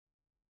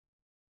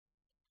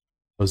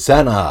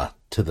Hosanna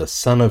to the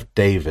Son of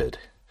David.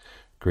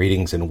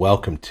 Greetings and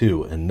welcome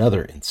to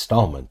another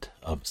installment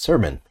of a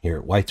sermon here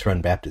at Whites Run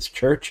Baptist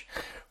Church.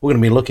 We're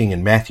going to be looking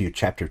in Matthew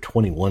chapter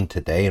 21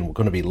 today, and we're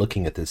going to be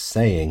looking at this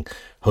saying,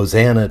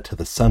 Hosanna to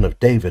the Son of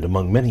David,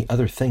 among many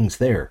other things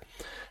there.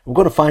 We're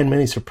going to find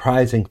many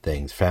surprising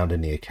things found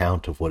in the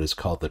account of what is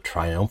called the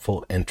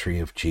triumphal entry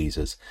of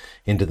Jesus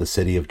into the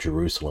city of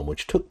Jerusalem,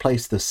 which took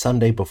place the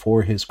Sunday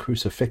before his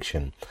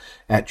crucifixion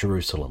at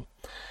Jerusalem.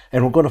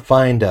 And we're going to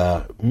find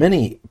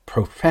many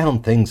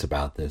profound things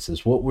about this.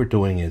 Is what we're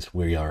doing is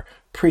we are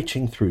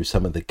preaching through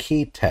some of the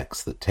key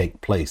texts that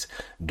take place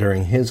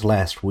during his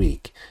last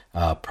week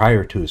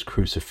prior to his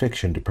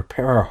crucifixion to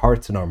prepare our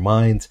hearts and our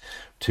minds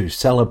to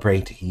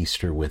celebrate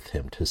Easter with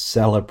him, to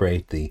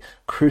celebrate the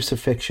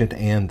crucifixion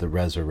and the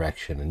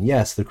resurrection. And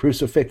yes, the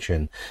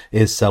crucifixion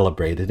is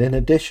celebrated in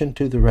addition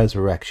to the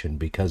resurrection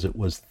because it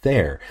was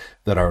there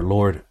that our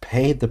Lord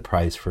paid the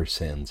price for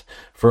sins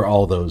for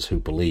all those who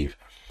believe.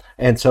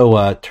 And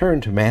so turn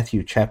to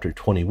Matthew chapter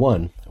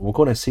 21. We're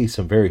going to see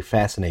some very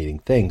fascinating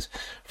things.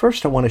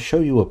 First, I want to show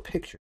you a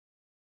picture.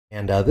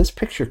 And this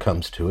picture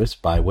comes to us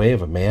by way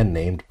of a man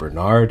named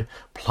Bernard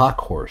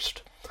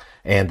Plockhorst.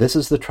 And this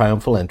is the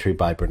triumphal entry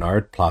by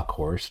Bernard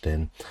Plockhorst.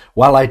 And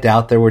while I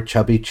doubt there were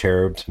chubby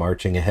cherubs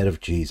marching ahead of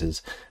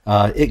Jesus,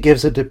 it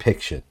gives a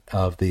depiction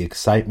of the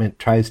excitement,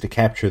 tries to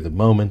capture the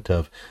moment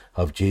of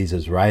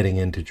Jesus riding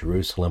into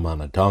Jerusalem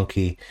on a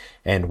donkey.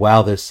 And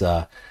while this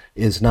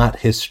is not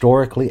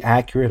historically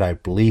accurate, I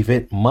believe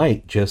it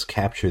might just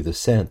capture the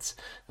sense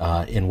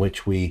in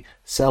which we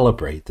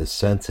celebrate, the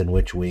sense in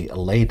which we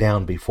lay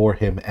down before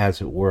him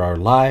as it were our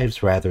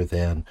lives rather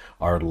than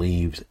our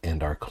leaves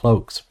and our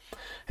cloaks.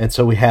 And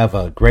so we have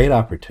a great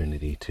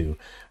opportunity to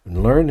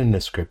learn in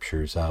the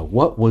scriptures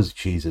what was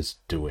Jesus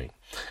doing.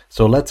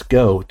 So let's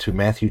go to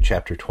Matthew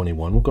chapter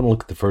 21. We're going to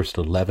look at the first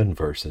 11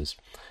 verses,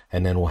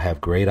 and then we'll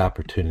have great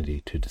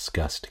opportunity to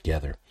discuss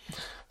together.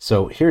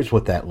 So here's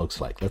what that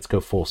looks like. Let's go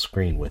full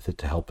screen with it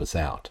to help us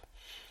out.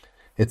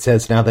 It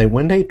says, Now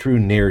when they drew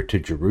near to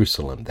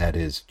Jerusalem, that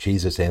is,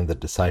 Jesus and the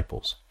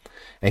disciples,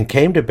 and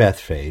came to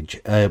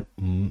Bethphage,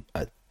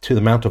 to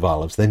the Mount of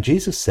Olives, then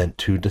Jesus sent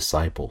 2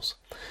 disciples,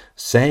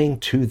 saying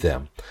to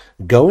them,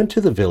 Go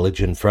into the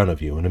village in front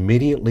of you, and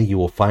immediately you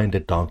will find a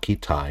donkey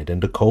tied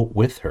and a colt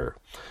with her.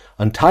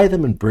 Untie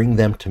them and bring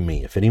them to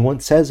me. If anyone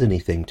says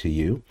anything to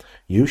you,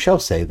 you shall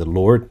say, The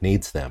Lord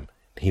needs them.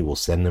 He will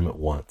send them at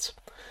once.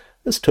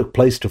 This took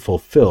place to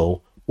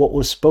fulfill what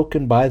was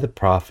spoken by the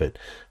prophet,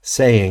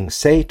 saying,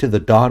 Say to the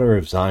daughter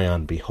of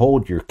Zion,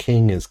 Behold, your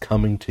king is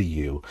coming to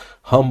you,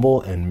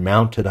 humble and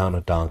mounted on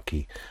a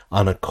donkey,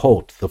 on a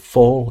colt, the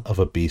foal of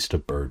a beast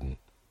of burden.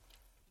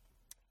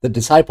 The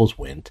disciples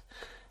went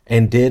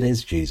and did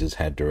as Jesus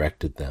had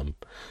directed them.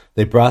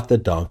 They brought the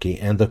donkey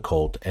and the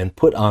colt and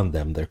put on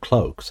them their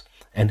cloaks,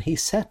 and he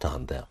sat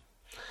on them.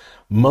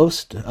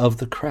 Most of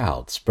the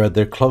crowd spread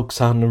their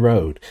cloaks on the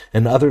road,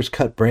 and others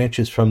cut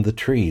branches from the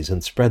trees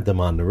and spread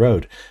them on the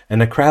road. And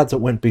the crowds that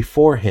went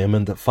before him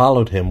and that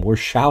followed him were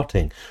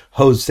shouting,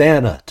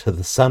 Hosanna to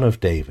the Son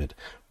of David!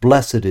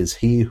 Blessed is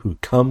he who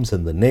comes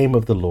in the name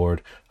of the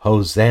Lord!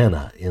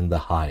 Hosanna in the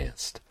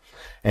highest!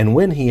 And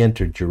when he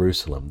entered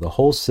Jerusalem, the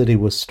whole city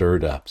was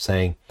stirred up,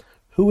 saying,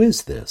 Who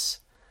is this?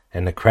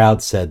 And the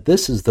crowd said,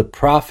 This is the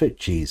prophet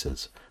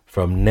Jesus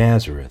from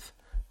Nazareth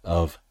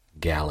of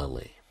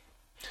Galilee.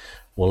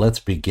 Well, let's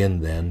begin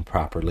then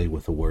properly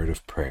with a word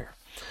of prayer.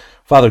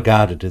 Father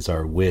God, it is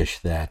our wish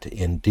that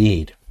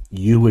indeed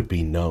you would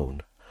be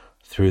known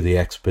through the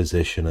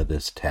exposition of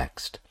this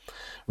text.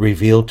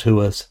 Reveal to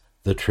us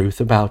the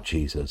truth about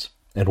Jesus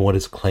and what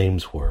his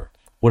claims were,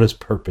 what his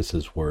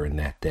purposes were in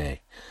that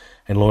day.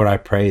 And Lord, I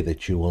pray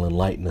that you will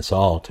enlighten us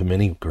all to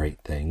many great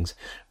things.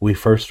 We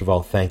first of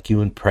all thank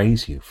you and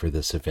praise you for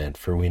this event,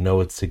 for we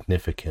know its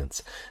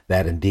significance,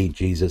 that indeed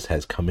Jesus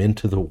has come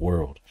into the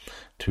world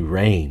to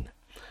reign,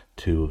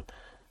 to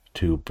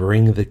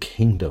bring the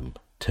kingdom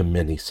to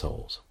many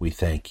souls. We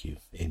thank you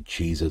in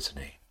Jesus'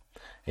 name.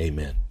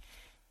 Amen.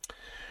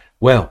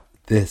 Well,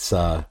 this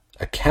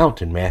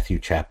account in Matthew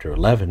chapter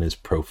 11 is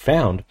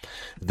profound.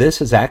 This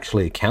is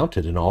actually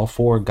accounted in all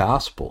 4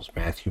 Gospels.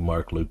 Matthew,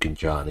 Mark, Luke, and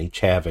John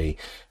each have a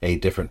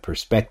different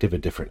perspective, a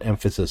different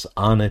emphasis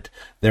on it.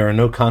 There are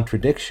no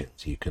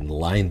contradictions. You can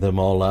line them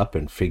all up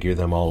and figure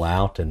them all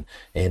out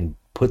and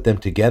put them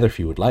together if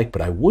you would like,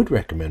 but I would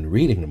recommend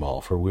reading them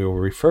all, for we will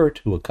refer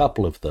to a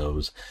couple of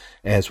those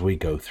as we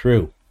go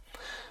through.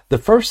 The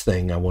first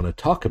thing I want to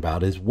talk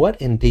about is what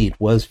indeed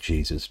was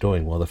Jesus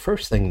doing. Well, the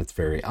first thing that's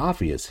very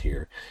obvious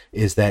here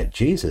is that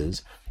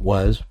Jesus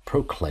was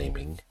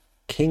proclaiming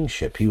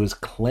kingship. He was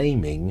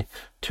claiming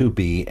to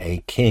be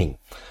a king.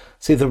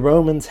 See, the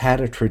Romans had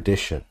a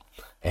tradition,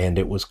 and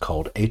it was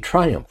called a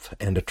triumph.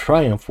 And a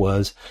triumph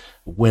was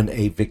when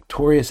a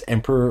victorious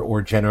emperor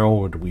or general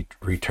would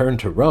return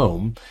to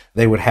Rome,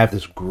 they would have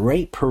this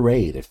great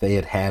parade if they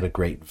had had a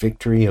great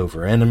victory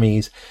over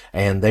enemies,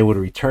 and they would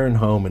return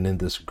home, and in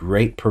this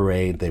great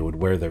parade they would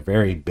wear their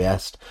very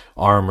best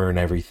armor and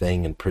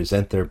everything and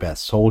present their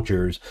best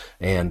soldiers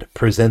and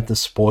present the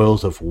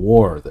spoils of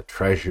war, the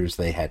treasures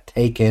they had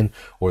taken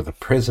or the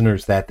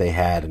prisoners that they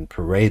had, and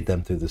parade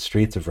them through the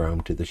streets of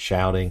Rome to the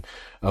shouting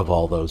of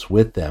all those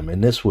with them.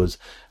 And this was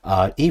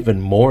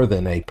even more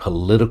than a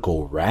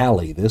political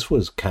rally. This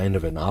was kind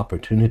of an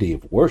opportunity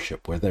of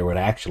worship where there would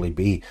actually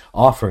be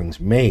offerings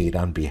made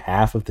on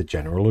behalf of the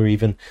general or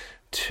even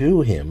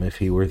to him if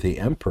he were the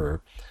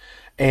emperor.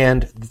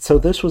 And so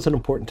this was an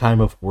important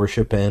time of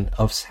worship and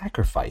of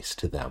sacrifice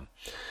to them.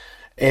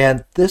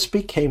 And this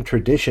became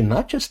tradition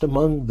not just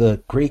among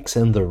the Greeks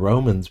and the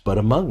Romans, but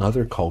among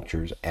other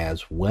cultures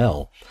as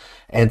well.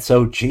 And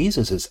so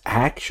Jesus is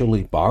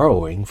actually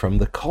borrowing from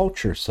the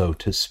culture, so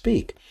to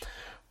speak.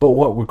 But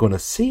what we're going to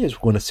see is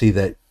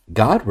that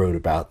God wrote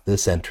about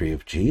this entry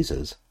of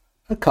Jesus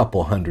a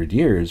couple hundred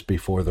years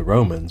before the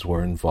Romans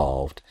were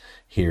involved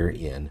here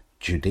in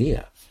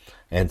Judea.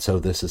 And so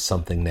this is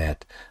something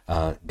that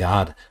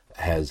God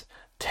has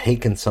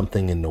taken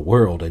something in the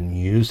world and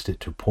used it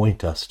to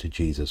point us to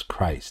Jesus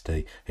Christ,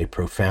 a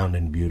profound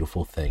and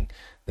beautiful thing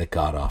that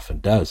God often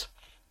does.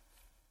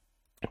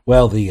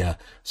 Well, the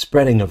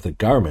spreading of the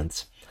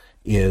garments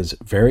is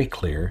very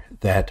clear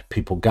that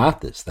people got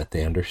this, that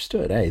they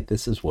understood, hey,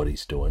 this is what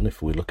he's doing.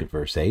 If we look at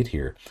verse 8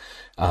 here,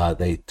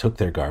 they took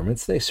their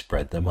garments, they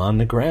spread them on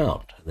the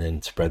ground,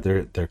 then spread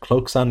their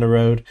cloaks on the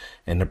road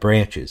and the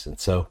branches. And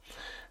so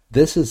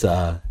this is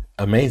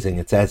amazing.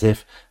 It's as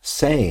if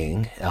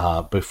saying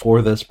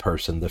before this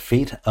person, the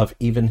feet of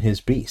even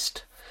his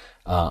beast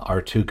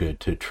are too good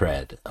to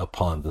tread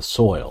upon the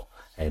soil,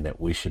 and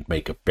that we should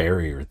make a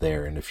barrier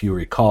there. And if you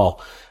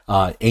recall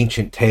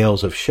ancient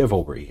tales of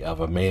chivalry, of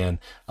a man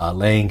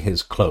laying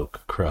his cloak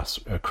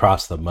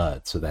across the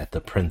mud so that the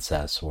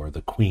princess or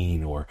the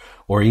queen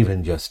or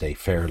even just a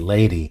fair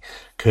lady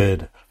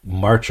could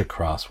march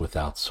across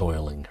without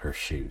soiling her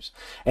shoes.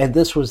 And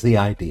this was the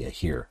idea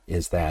here,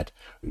 is that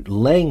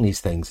laying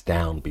these things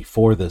down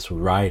before this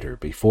rider,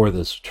 before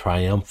this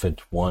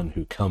triumphant one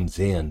who comes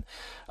in,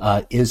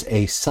 is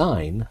a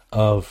sign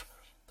of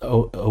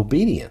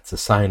obedience, a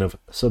sign of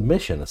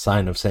submission, a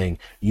sign of saying,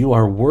 you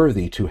are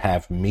worthy to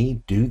have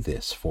me do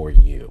this for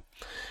you.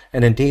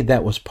 And indeed,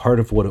 that was part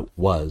of what it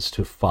was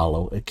to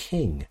follow a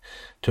king.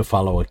 To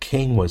follow a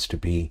king was to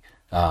be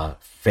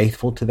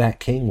faithful to that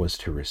king, was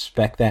to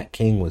respect that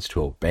king, was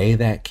to obey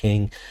that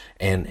king,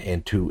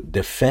 and to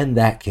defend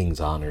that king's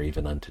honor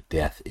even unto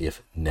death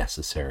if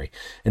necessary.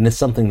 And it's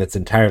something that's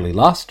entirely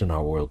lost in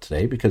our world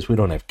today because we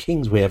don't have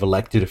kings, we have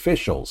elected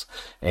officials.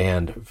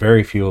 And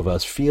very few of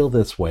us feel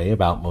this way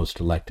about most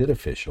elected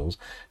officials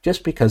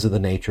just because of the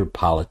nature of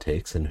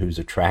politics and who's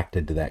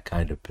attracted to that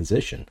kind of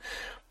position.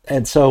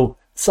 And so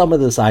some of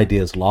this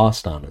idea is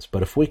lost on us.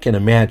 But if we can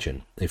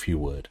imagine, if you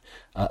would,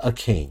 a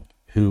king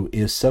who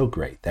is so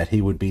great that he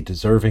would be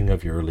deserving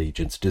of your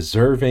allegiance,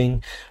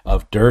 deserving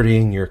of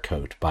dirtying your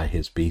coat by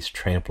his beast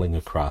trampling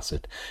across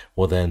it,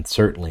 well then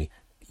certainly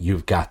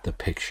you've got the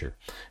picture.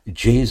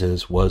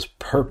 Jesus was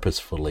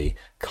purposefully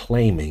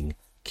claiming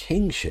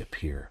kingship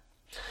here.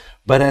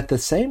 But at the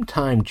same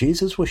time,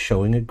 Jesus was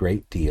showing a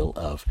great deal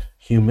of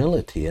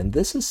humility, and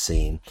this is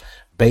seen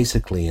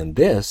basically in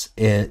this.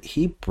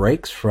 He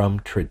breaks from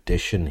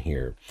tradition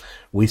here.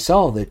 We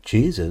saw that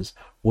Jesus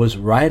was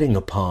riding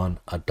upon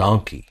a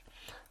donkey.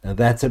 Now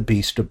that's a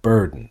beast of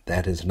burden.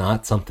 That is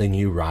not something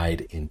you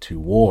ride into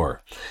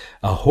war.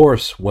 A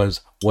horse was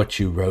what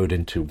you rode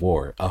into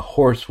war. A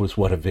horse was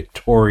what a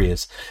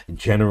victorious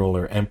general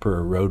or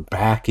emperor rode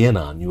back in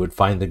on. You would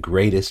find the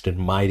greatest and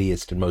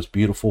mightiest and most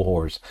beautiful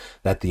horse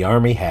that the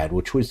army had,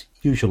 which was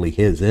usually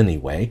his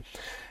anyway,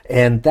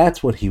 and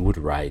that's what he would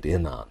ride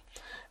in on.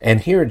 And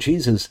here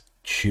Jesus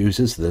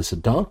chooses this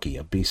donkey,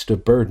 a beast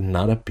of burden,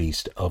 not a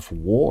beast of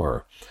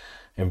war.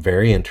 And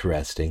very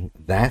interesting,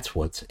 that's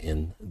what's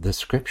in the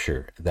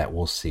scripture that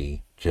we'll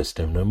see just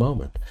in a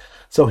moment.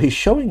 So he's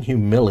showing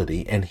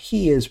humility, and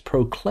he is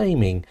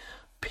proclaiming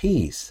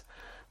peace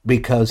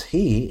because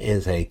he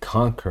is a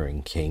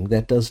conquering king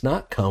that does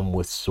not come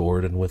with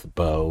sword and with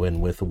bow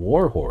and with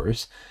war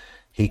horse.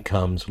 He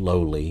comes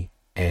lowly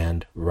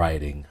and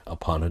riding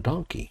upon a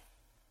donkey.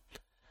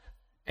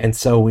 And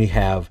so we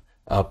have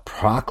a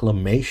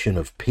proclamation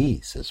of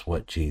peace is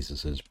what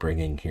Jesus is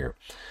bringing here.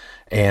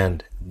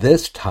 And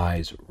this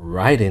ties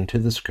right into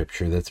the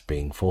scripture that's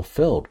being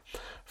fulfilled.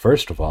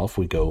 First of all, if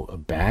we go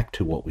back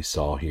to what we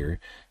saw here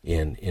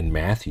in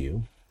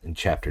Matthew, in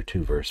chapter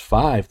 2, verse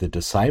 5, the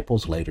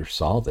disciples later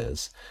saw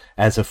this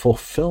as a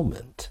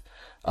fulfillment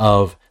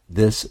of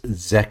this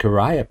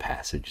Zechariah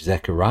passage.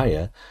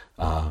 Zechariah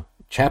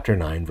chapter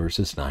 9,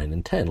 verses 9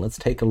 and 10. Let's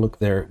take a look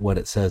there at what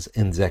it says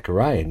in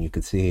Zechariah. And you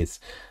can see it's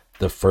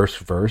the first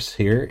verse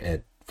here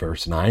at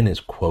verse 9 is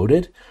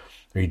quoted.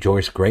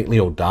 Rejoice greatly,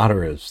 O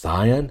daughter of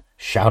Zion.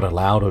 Shout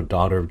aloud, O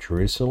daughter of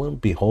Jerusalem.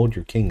 Behold,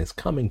 your king is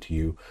coming to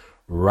you,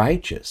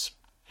 righteous.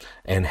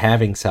 And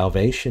having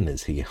salvation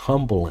is he,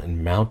 humble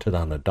and mounted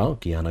on a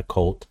donkey, on a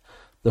colt,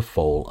 the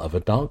foal of a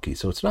donkey.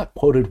 So it's not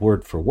quoted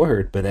word for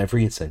word, but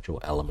every essential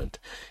element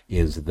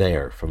is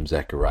there from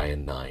Zechariah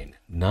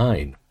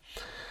 9:9.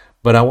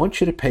 But I want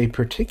you to pay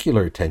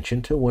particular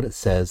attention to what it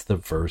says the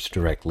verse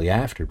directly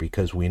after,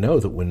 because we know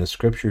that when the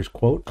scriptures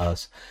quote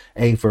us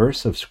a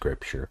verse of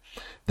scripture,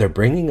 they're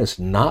bringing us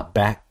not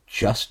back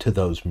just to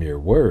those mere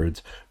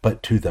words,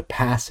 but to the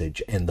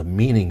passage and the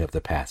meaning of the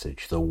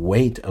passage. The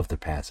weight of the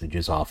passage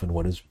is often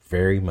what is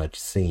very much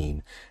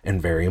seen and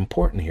very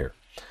important here.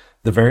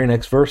 The very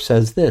next verse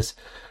says this: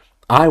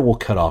 I will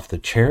cut off the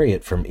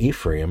chariot from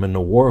Ephraim and the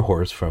war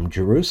horse from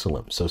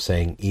Jerusalem. So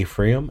saying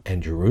Ephraim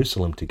and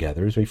Jerusalem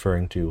together is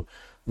referring to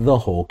the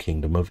whole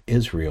kingdom of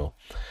Israel.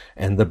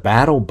 And the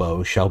battle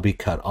bow shall be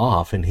cut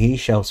off, and he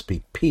shall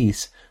speak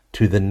peace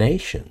to the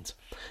nations.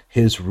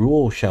 His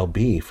rule shall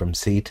be from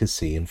sea to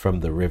sea and from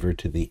the river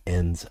to the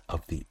ends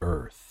of the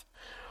earth.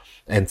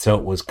 And so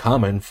it was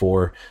common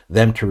for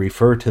them to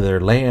refer to their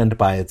land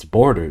by its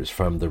borders,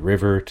 from the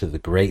river to the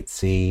great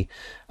sea,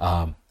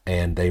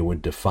 and they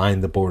would define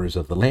the borders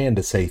of the land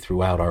to say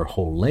throughout our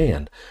whole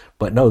land.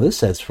 But no, this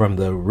says from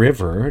the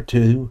river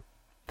to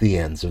the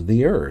ends of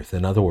the earth.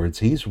 In other words,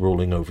 he's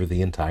ruling over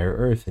the entire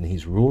earth, and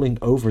he's ruling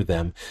over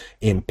them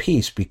in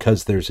peace,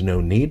 because there's no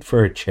need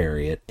for a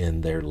chariot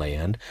in their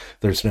land.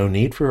 There's no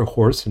need for a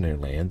horse in their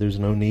land. There's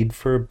no need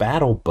for a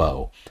battle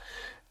bow.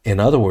 In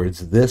other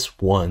words, this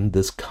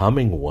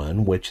coming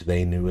one, which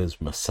they knew as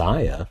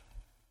Messiah,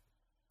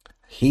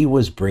 he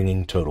was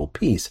bringing total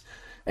peace.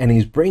 And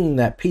he's bringing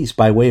that peace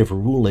by way of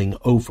ruling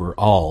over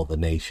all the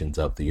nations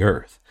of the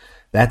earth.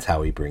 That's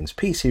how he brings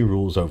peace. He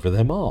rules over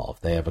them all.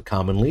 If they have a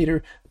common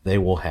leader, they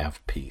will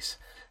have peace.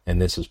 And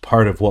this is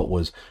part of what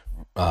was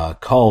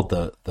called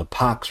the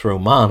Pax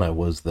Romana,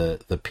 was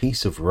the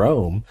peace of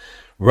Rome.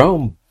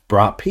 Rome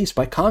brought peace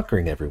by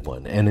conquering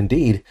everyone. And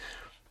indeed,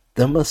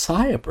 the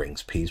Messiah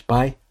brings peace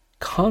by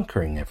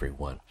conquering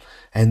everyone.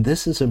 And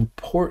this is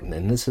important,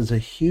 and this is a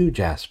huge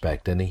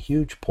aspect and a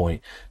huge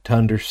point to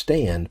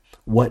understand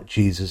what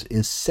Jesus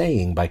is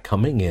saying by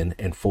coming in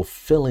and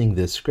fulfilling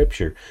this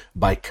scripture,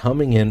 by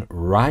coming in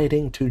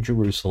riding to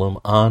Jerusalem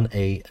on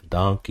a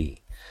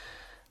donkey.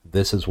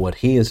 This is what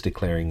he is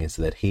declaring, is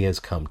that he has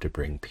come to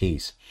bring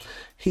peace.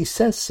 He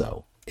says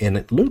so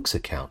in Luke's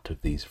account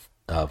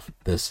of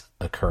this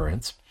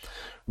occurrence.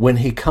 When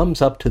he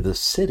comes up to the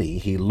city,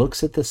 he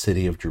looks at the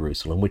city of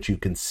Jerusalem, which you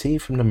can see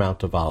from the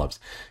Mount of Olives.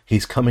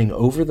 He's coming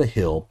over the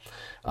hill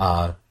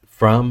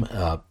from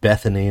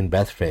Bethany and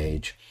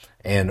Bethphage,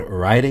 and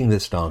riding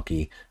this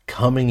donkey,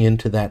 coming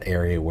into that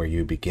area where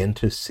you begin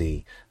to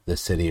see the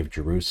city of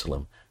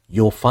Jerusalem.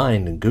 You'll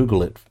find, and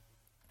Google it,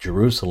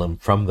 Jerusalem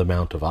from the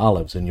Mount of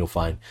Olives, and you'll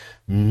find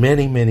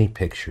many, many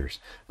pictures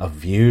of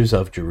views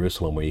of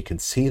Jerusalem where you can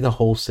see the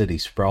whole city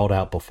sprawled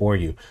out before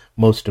you.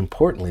 Most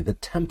importantly, the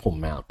Temple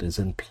Mount is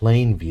in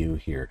plain view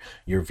here.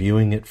 You're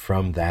viewing it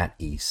from that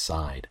east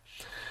side.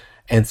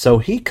 And so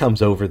he comes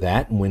over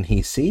that, and when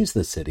he sees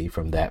the city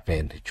from that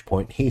vantage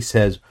point, he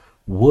says,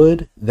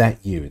 would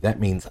that you, that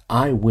means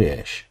I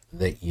wish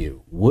that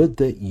you, would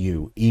that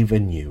you,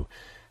 even you,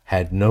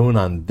 had known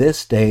on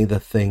this day the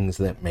things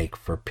that make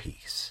for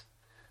peace.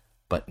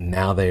 But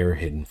now they are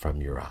hidden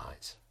from your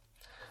eyes.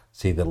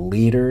 See, the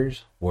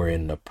leaders were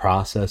in the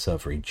process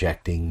of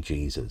rejecting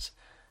Jesus.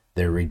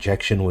 Their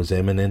rejection was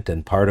imminent,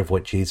 and part of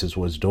what Jesus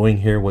was doing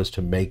here was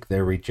to make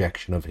their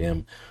rejection of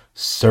him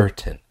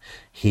certain.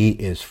 He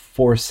is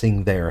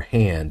forcing their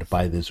hand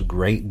by this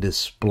great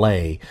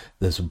display,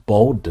 this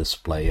bold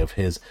display of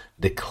his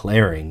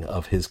declaring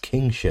of his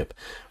kingship.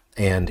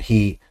 And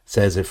he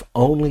says, if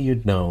only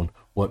you'd known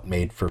what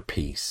made for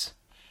peace.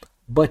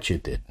 But you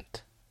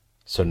didn't.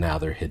 So now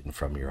they're hidden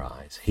from your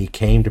eyes. He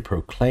came to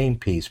proclaim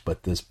peace,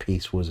 but this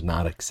peace was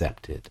not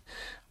accepted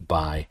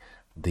by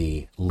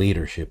the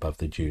leadership of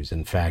the Jews.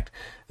 In fact,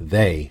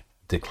 they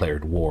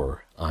declared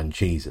war on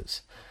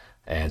Jesus.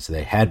 As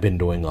they had been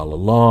doing all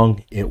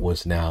along, it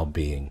was now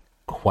being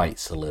quite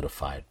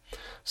solidified.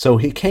 So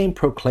he came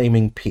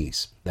proclaiming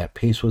peace. That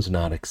peace was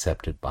not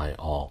accepted by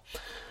all.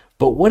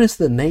 But what is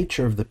the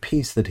nature of the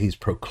peace that he's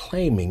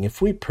proclaiming?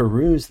 If we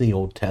peruse the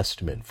Old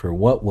Testament for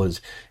what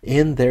was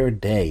in their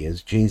day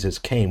as Jesus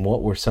came,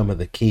 what were some of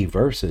the key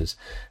verses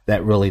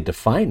that really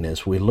define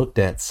this? We looked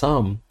at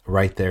some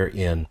right there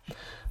in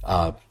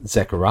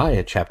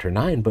Zechariah chapter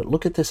 9, but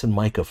look at this in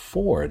Micah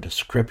 4, a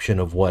description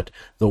of what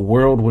the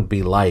world would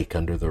be like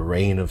under the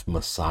reign of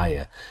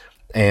Messiah.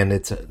 And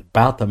it's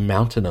about the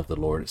mountain of the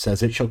Lord. It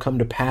says, it shall come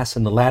to pass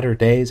in the latter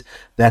days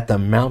that the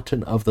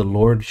mountain of the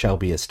Lord shall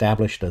be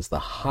established as the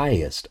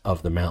highest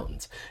of the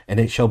mountains, and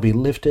it shall be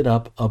lifted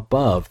up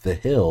above the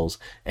hills,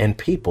 and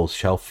peoples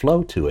shall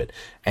flow to it,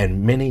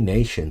 and many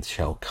nations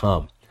shall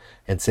come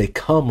and say,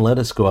 come, let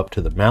us go up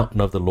to the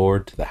mountain of the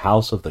Lord, to the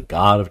house of the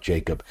God of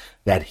Jacob,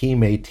 that he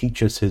may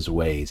teach us his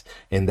ways,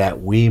 and that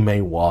we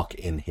may walk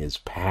in his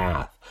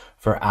path.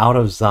 For out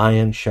of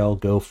Zion shall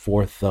go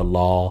forth the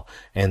law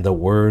and the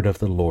word of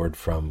the Lord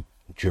from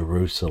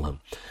Jerusalem.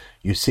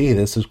 You see,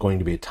 this is going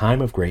to be a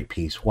time of great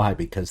peace. Why?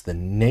 Because the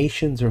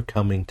nations are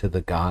coming to the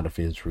God of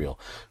Israel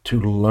to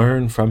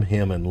learn from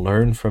him and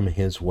learn from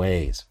his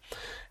ways.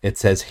 It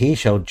says, he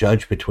shall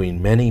judge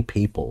between many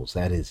peoples,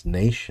 that is,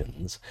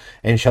 nations,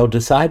 and shall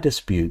decide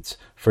disputes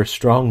for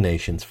strong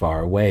nations far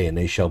away, and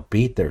they shall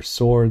beat their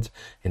swords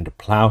into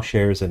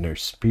plowshares and their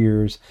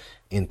spears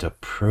into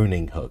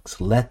pruning hooks.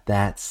 Let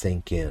that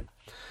sink in.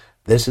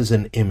 This is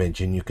an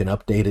image, and you can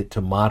update it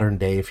to modern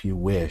day if you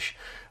wish,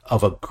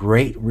 of a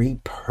great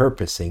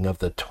repurposing of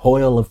the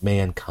toil of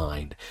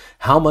mankind.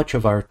 How much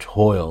of our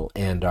toil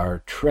and our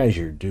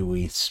treasure do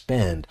we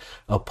spend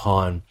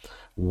upon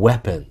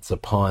weapons,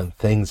 upon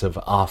things of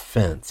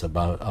offense,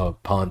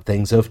 upon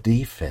things of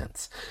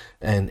defense,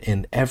 and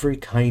in every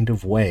kind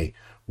of way?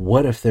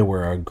 What if there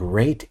were a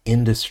great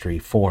industry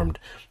formed,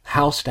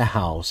 house to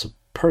house,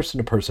 person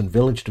to person,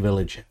 village to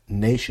village,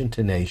 nation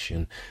to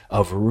nation,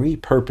 of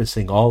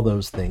repurposing all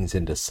those things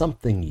into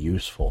something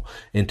useful,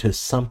 into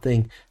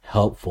something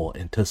helpful,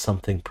 into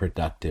something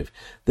productive?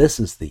 This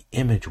is the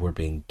image we're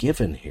being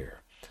given here.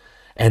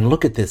 And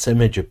look at this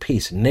image of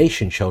peace.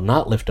 Nation shall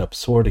not lift up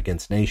sword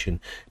against nation,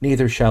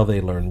 neither shall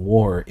they learn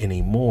war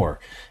any more.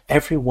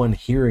 Everyone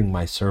hearing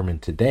my sermon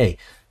today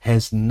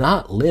has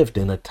not lived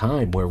in a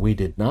time where we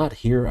did not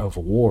hear of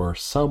war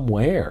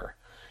somewhere.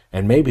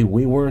 And maybe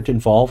we weren't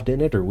involved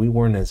in it, or we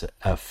weren't as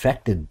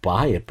affected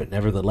by it, but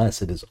nevertheless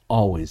it is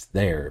always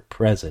there,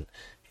 present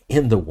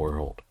in the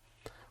world.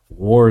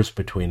 Wars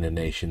between the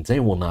nations, they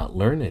will not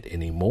learn it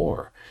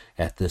anymore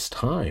at this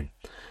time.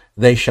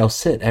 They shall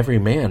sit every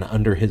man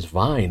under his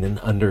vine and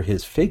under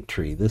his fig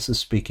tree. This is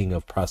speaking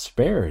of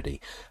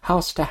prosperity.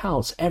 House to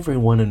house,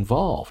 everyone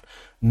involved.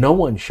 No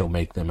one shall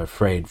make them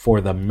afraid, for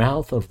the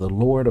mouth of the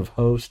Lord of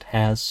hosts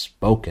has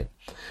spoken.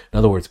 In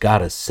other words,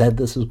 God has said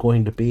this is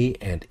going to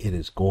be, and it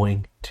is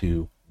going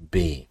to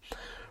be.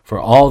 For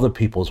all the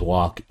peoples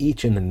walk,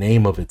 each in the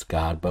name of its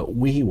God, but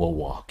we will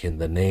walk in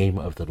the name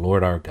of the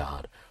Lord our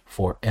God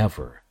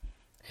forever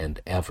and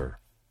ever.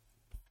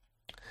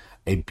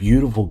 A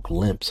beautiful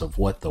glimpse of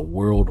what the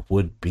world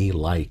would be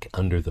like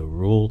under the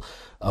rule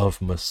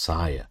of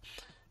Messiah.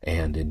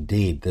 And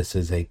indeed, this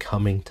is a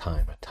coming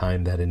time, a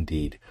time that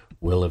indeed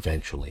will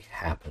eventually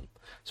happen.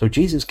 So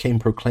Jesus came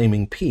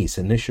proclaiming peace,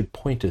 and this should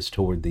point us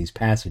toward these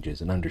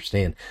passages and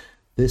understand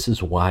this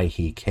is why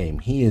he came.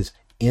 He is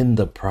in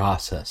the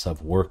process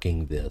of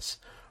working this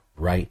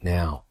right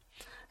now.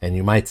 And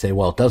you might say,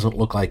 well, it doesn't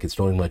look like it's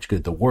doing much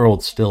good. The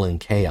world's still in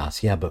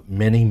chaos. Yeah, but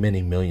many,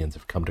 many millions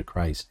have come to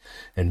Christ,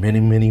 and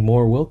many, many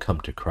more will come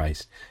to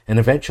Christ. And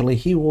eventually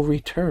he will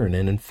return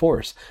and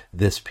enforce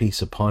this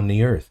peace upon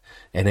the earth.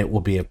 And it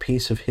will be a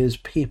peace of his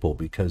people,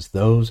 because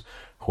those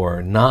who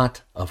are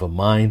not of a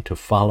mind to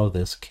follow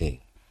this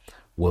king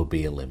will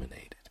be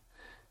eliminated.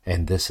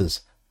 And this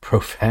is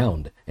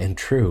profound and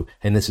true.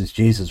 And this is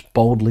Jesus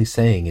boldly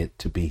saying it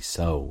to be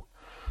so.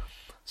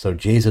 So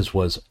Jesus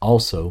was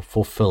also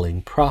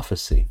fulfilling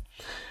prophecy.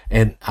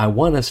 And I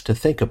want us to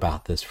think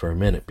about this for a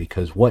minute,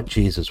 because what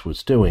Jesus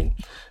was doing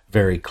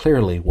very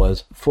clearly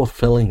was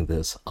fulfilling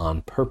this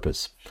on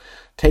purpose.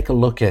 Take a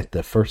look at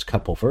the first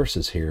couple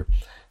verses here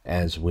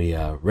as we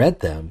read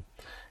them,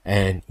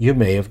 and you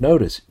may have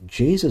noticed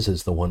Jesus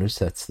is the one who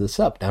sets this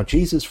up. Now,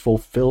 Jesus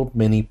fulfilled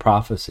many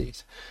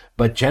prophecies,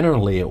 but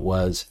generally it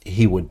was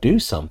he would do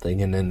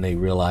something, and then they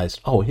realized,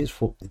 oh,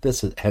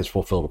 this has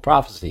fulfilled a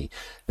prophecy,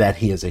 that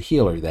he is a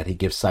healer, that he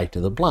gives sight to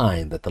the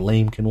blind, that the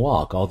lame can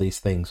walk. All these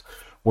things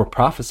were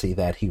prophecy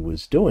that he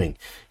was doing.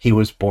 He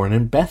was born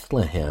in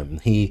Bethlehem.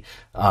 He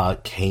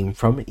came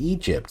from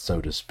Egypt,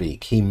 so to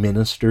speak. He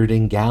ministered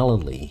in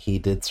Galilee. He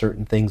did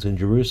certain things in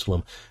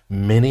Jerusalem,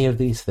 many of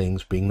these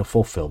things being the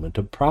fulfillment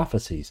of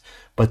prophecies.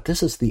 But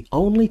this is the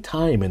only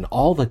time in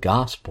all the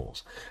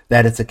Gospels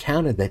that it's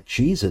accounted that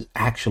Jesus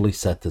actually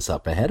set this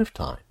up ahead of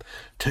time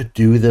to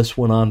do this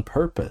one on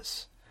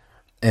purpose.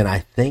 And I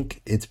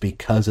think it's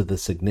because of the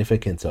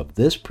significance of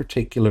this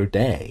particular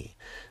day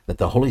that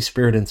the Holy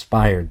Spirit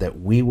inspired that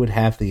we would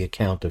have the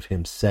account of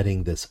him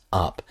setting this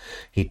up.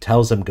 He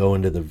tells them, go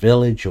into the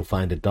village, you'll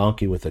find a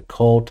donkey with a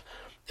colt.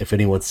 If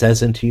anyone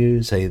says unto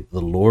you, say,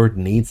 the Lord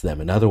needs them.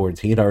 In other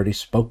words, he had already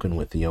spoken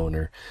with the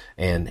owner,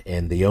 and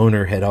the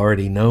owner had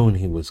already known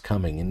he was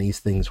coming, and these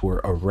things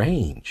were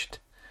arranged.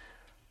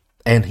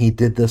 And he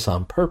did this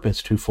on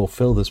purpose to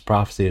fulfill this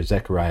prophecy of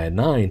Zechariah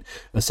 9,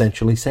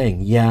 essentially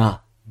saying, yeah,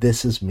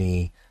 this is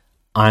me,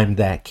 I'm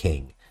that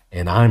king,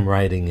 and I'm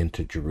riding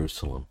into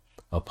Jerusalem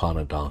upon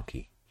a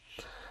donkey.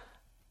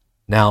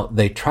 Now,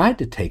 they tried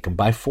to take him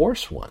by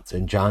force once.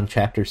 In John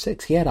chapter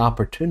 6, he had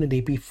opportunity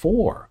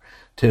before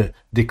to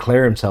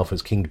declare himself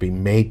as king, to be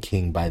made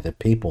king by the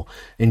people.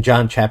 In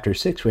John chapter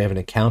 6, we have an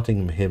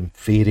accounting of him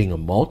feeding a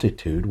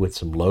multitude with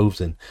some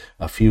loaves and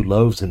a few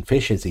loaves and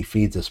fishes. He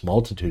feeds this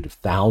multitude of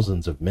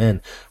thousands of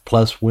men,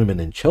 plus women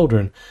and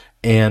children,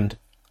 and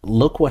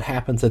look what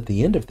happens at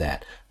the end of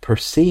that.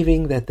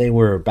 Perceiving that they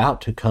were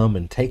about to come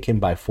and take him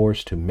by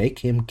force to make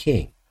him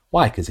king.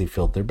 Why? Because he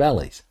filled their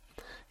bellies.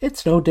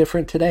 It's no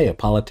different today. A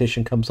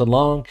politician comes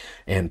along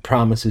and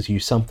promises you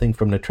something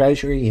from the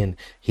treasury and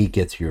he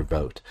gets your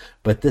vote.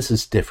 But this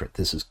is different.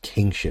 This is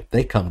kingship.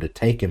 They come to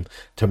take him,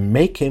 to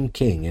make him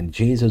king. And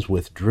Jesus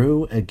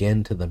withdrew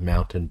again to the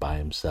mountain by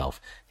himself.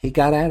 He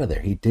got out of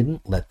there. He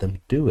didn't let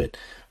them do it.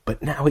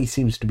 But now he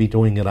seems to be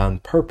doing it on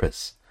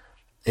purpose.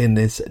 In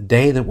this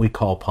day that we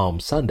call Palm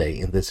Sunday,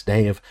 in this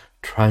day of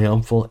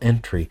triumphal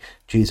entry,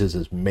 Jesus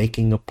is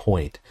making a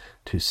point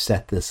to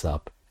set this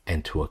up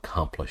and to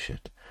accomplish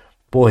it.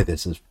 Boy,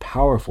 this is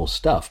powerful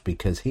stuff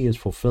because he is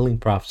fulfilling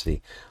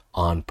prophecy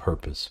on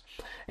purpose.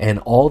 And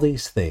all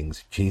these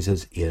things,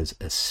 Jesus is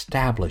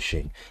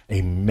establishing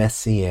a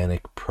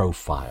messianic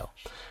profile.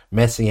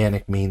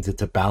 Messianic means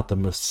it's about the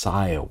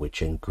Messiah,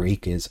 which in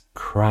Greek is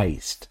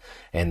Christ.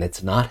 And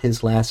it's not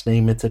his last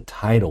name, it's a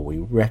title. We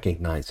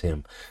recognize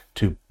him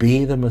to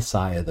be the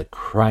Messiah, the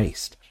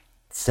Christ,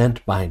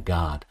 sent by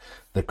God,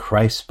 the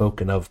Christ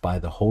spoken of by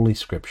the Holy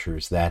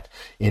Scriptures, that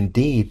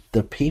indeed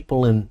the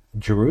people in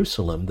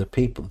Jerusalem,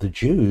 the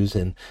Jews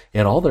in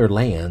all their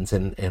lands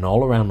and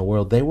all around the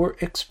world, they were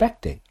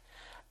expecting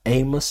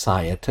a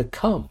Messiah to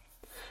come.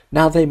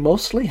 Now they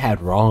mostly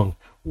had wrong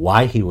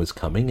why he was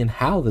coming and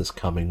how this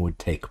coming would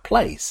take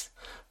place.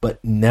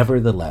 But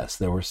nevertheless,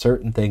 there were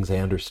certain things they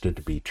understood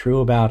to be true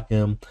about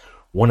him.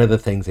 One of the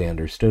things they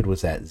understood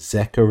was that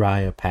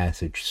Zechariah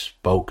passage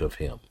spoke of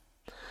him,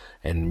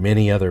 and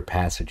many other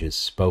passages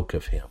spoke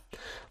of him.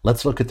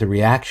 Let's look at the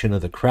reaction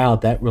of the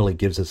crowd. That really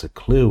gives us a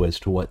clue as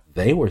to what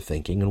they were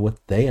thinking and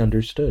what they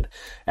understood.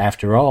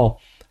 After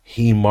all,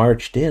 he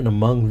marched in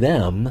among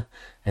them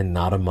and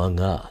not among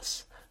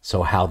us.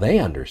 So how they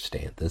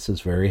understand this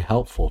is very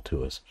helpful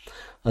to us.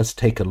 Let's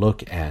take a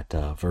look at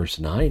verse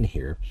 9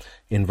 here.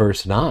 In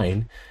verse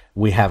 9,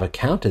 we have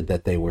accounted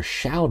that they were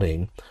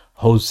shouting,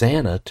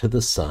 "Hosanna to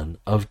the Son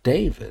of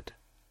David.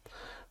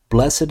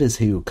 Blessed is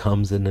he who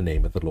comes in the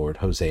name of the Lord,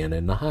 Hosanna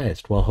in the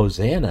highest." Well,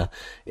 Hosanna,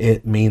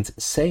 it means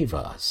save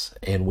us,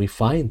 and we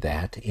find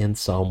that in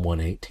Psalm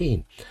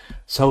 118.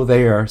 So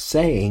they are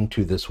saying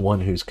to this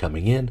one who's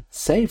coming in,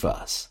 save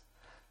us,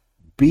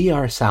 be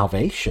our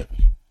salvation.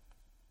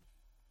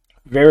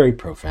 Very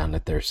profound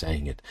that they're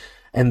saying it.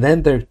 And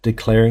then they're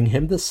declaring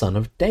him the Son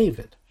of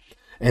David.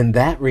 And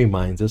that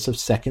reminds us of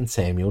 2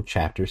 Samuel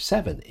chapter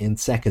 7. In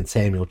 2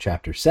 Samuel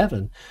chapter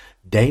 7,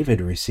 David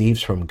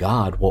receives from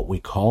God what we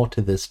call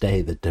to this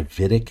day the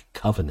Davidic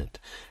covenant,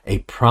 a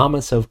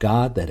promise of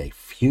God that a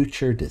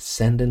future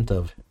descendant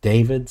of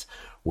David's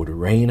would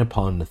reign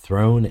upon the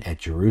throne at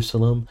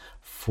Jerusalem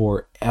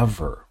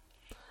forever.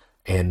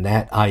 And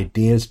that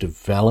idea is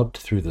developed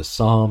through the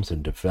Psalms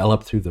and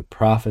developed through the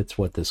prophets,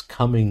 what this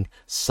coming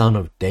son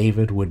of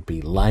David would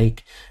be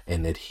like,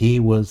 and that he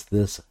was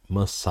this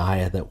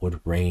Messiah that would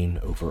reign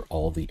over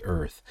all the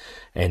earth.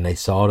 And they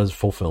saw it as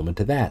fulfillment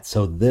to that.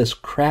 So this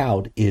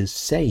crowd is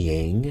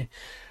saying,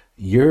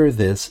 you're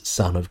this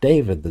son of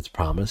David that's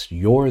promised,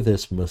 you're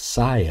this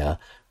Messiah,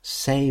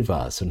 save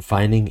us, and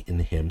finding in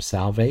him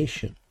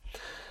salvation.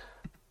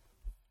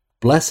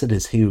 Blessed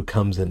is he who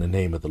comes in the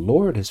name of the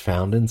Lord is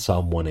found in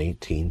Psalm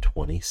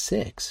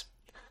 118:26.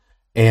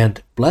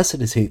 And blessed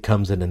is he who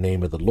comes in the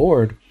name of the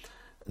Lord.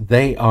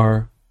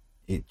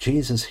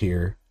 Jesus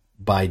here,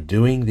 by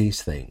doing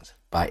these things,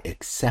 by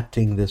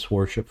accepting this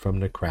worship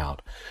from the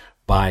crowd,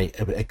 by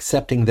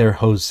accepting their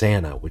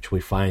Hosanna, which we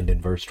find in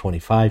verse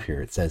 25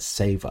 here. It says,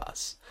 save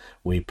us.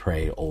 We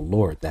pray, O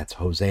Lord. That's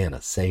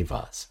Hosanna, save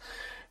us.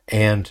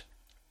 And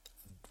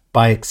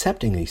by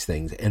accepting these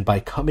things and by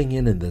coming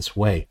in this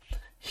way,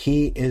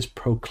 he is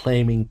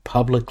proclaiming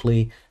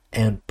publicly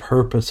and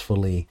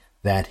purposefully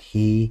that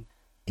he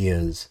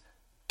is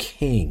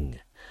king,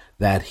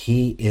 that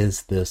he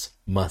is this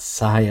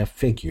Messiah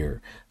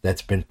figure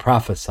that's been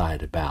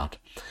prophesied about.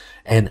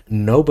 And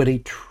nobody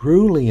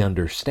truly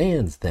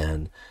understands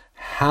then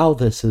how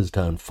this is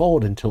to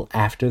unfold until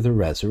after the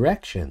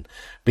resurrection.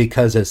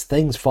 Because as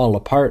things fall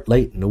apart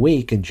late in the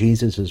week and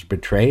Jesus is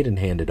betrayed and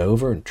handed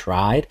over and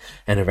tried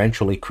and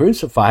eventually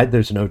crucified,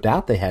 there's no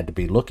doubt they had to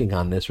be looking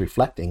on this,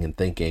 reflecting and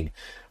thinking,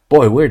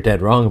 boy, we're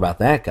dead wrong about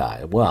that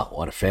guy. Well,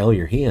 what a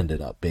failure he ended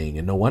up being.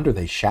 And no wonder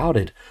they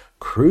shouted,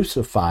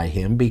 crucify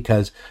him,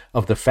 because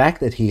of the fact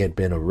that he had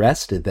been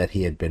arrested, that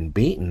he had been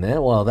beaten.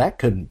 Well, that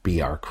couldn't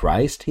be our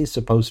Christ. He's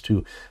supposed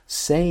to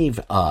save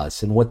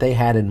us. And what they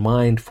had in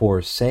mind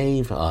for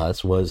save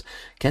us was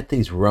get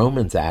these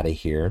Romans out of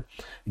here,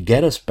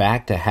 get us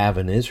back to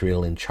having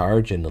Israel in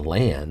charge in the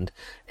land,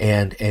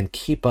 and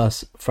keep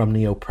us from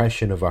the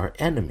oppression of our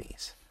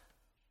enemies.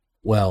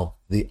 Well,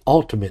 the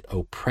ultimate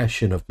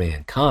oppression of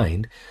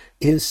mankind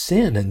is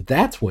sin, and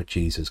that's what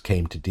Jesus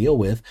came to deal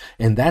with,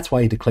 and that's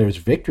why he declares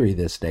victory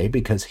this day,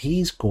 because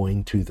he's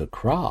going to the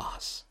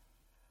cross.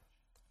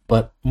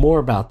 But more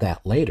about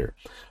that later.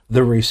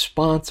 The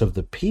response of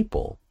the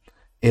people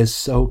is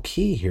so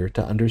key here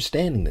to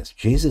understanding this.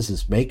 Jesus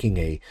is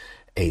making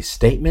a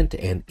statement,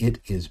 and it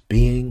is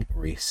being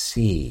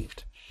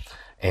received.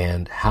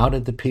 And how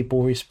did the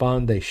people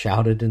respond? They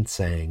shouted and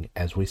sang,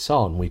 as we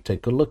saw, and we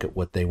take a look at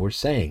what they were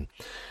saying.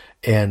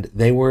 And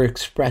they were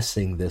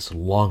expressing this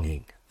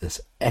longing, this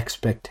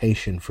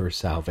expectation for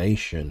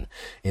salvation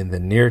in the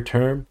near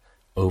term,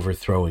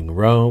 overthrowing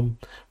Rome,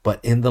 but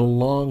in the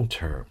long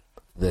term,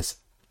 this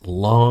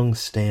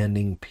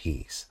long-standing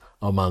peace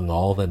among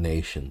all the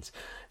nations,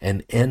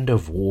 an end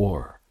of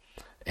war,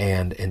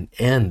 and an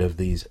end of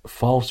these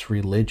false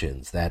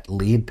religions that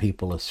lead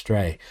people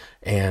astray,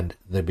 and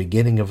the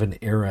beginning of an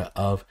era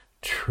of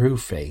true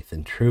faith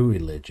and true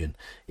religion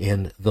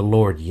in the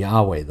Lord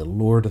Yahweh, the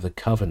Lord of the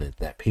covenant,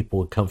 that people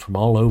would come from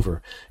all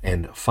over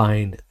and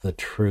find the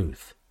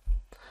truth.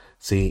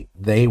 See,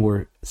 they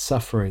were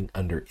suffering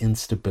under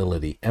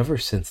instability ever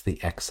since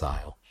the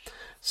exile,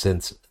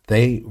 since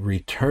they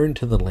returned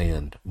to the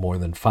land more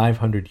than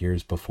 500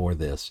 years before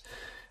this.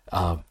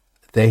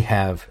 They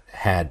have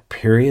had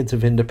periods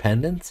of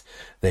independence.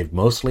 They've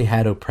mostly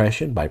had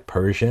oppression by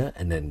Persia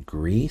and then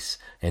Greece,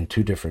 and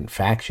two different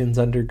factions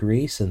under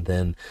Greece and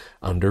then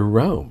under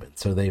Rome. And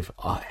so they've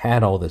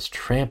had all this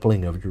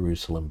trampling of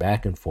Jerusalem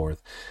back and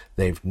forth.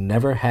 They've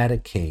never had a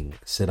king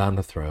sit on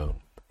the throne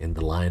in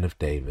the line of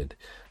David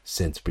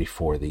since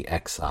before the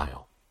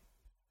exile.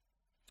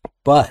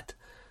 But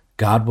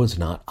God was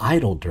not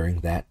idle during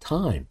that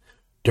time.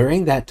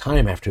 During that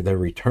time, after their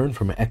return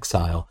from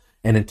exile,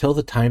 and until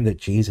the time that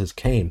Jesus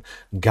came,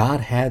 God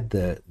had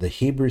the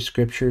Hebrew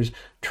scriptures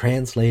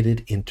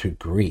translated into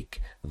Greek,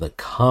 the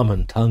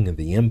common tongue of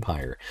the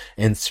empire,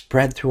 and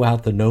spread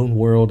throughout the known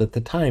world at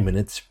the time. And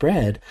it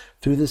spread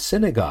through the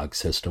synagogue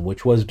system,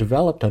 which was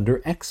developed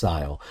under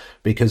exile,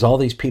 because all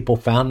these people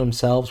found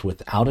themselves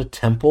without a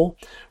temple,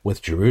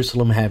 with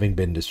Jerusalem having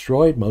been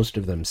destroyed, most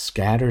of them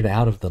scattered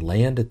out of the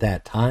land at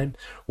that time.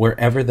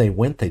 Wherever they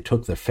went, they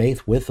took the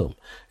faith with them,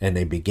 and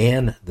they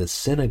began the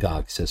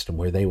synagogue system,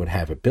 where they would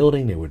have a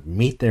building, they would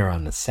meet there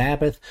on the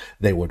Sabbath,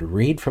 they would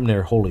read from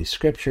their holy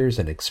scriptures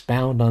and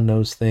expound on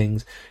those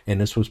things, and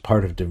this was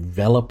part of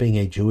developing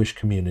a Jewish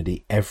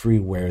community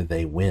everywhere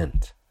they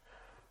went.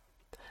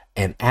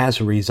 And as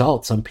a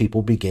result, some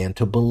people began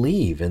to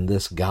believe in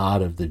this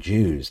God of the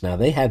Jews. Now,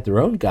 they had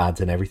their own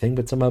gods and everything,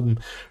 but some of them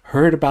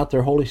heard about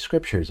their holy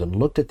scriptures and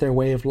looked at their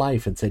way of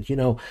life and said,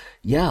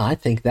 yeah, I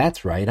think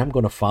that's right, I'm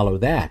going to follow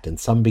that. And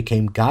some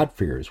became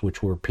God-fearers,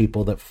 which were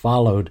people that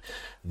followed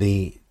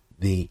the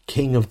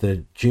king of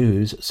the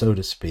Jews, so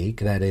to speak,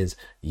 that is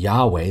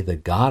Yahweh, the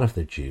God of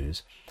the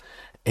Jews,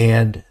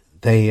 and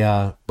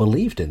they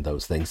believed in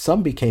those things.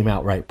 Some became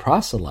outright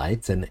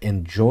proselytes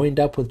and joined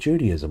up with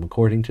Judaism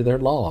according to their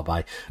law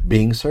by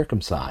being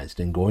circumcised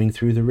and going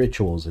through the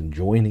rituals and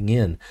joining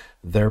in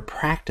their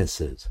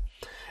practices.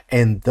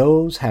 And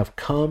those have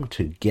come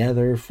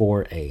together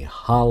for a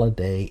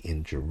holiday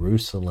in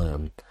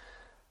Jerusalem,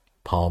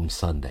 Palm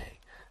Sunday.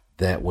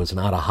 That was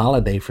not a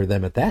holiday for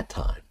them at that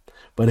time,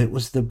 but it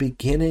was the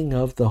beginning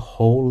of the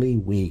Holy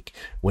Week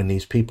when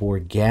these people were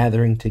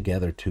gathering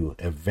together to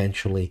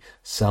eventually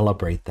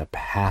celebrate the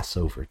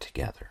Passover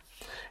together.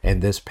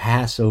 And this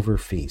Passover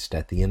feast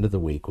at the end of the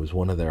week was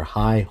one of their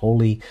high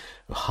holy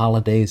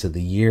holidays of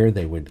the year.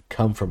 They would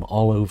come from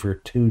all over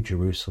to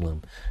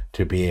Jerusalem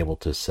to be able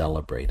to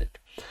celebrate it.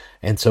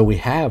 And so we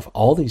have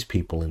all these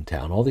people in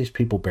town, all these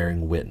people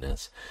bearing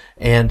witness.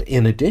 And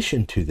in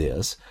addition to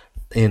this,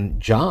 in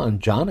John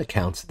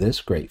accounts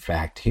this great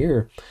fact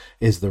here,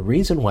 is the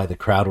reason why the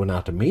crowd went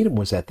out to meet him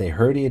was that they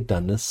heard he had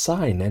done this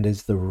sign, that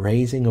is the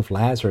raising of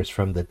Lazarus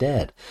from the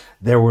dead.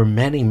 There were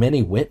many,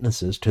 many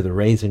witnesses to the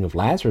raising of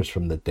Lazarus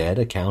from the dead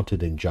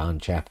accounted in John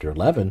chapter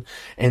 11,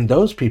 and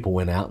those people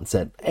went out and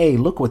said, hey,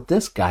 look what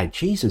this guy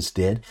Jesus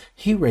did.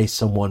 He raised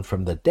someone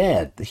from the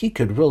dead. He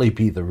could really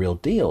be the real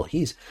deal.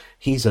 He's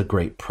a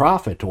great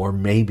prophet, or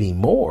maybe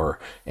more,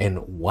 and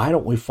why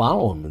don't we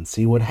follow him and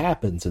see what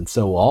happens? And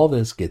so all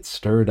this gets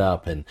stirred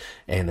up, and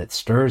it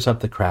stirs up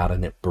the crowd,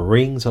 and it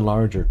brings a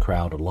larger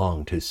crowd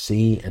along to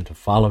see and to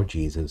follow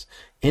Jesus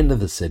into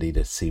the city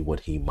to see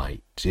what he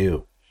might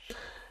do.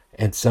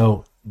 And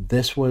so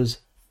this was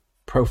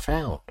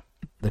profound.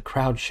 The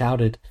crowd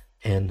shouted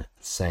and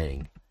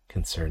sang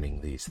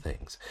concerning these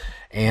things.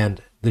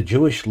 And the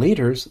Jewish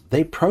leaders,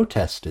 they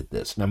protested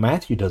this. Now,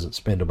 Matthew doesn't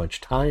spend much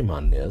time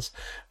on this,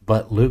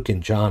 but Luke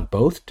and John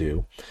both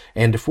do.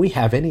 And if we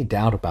have any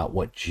doubt about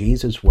what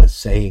Jesus was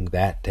saying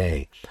that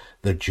day,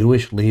 the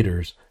Jewish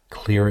leaders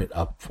clear it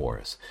up for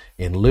us.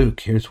 In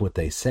Luke, here's what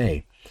they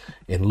say.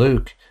 In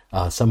Luke,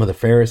 some of the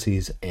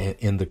Pharisees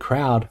in the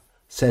crowd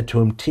said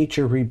to him,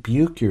 Teacher,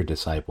 rebuke your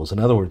disciples. In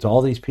other words,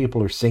 all these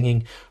people are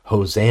singing,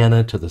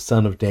 Hosanna to the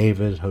Son of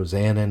David,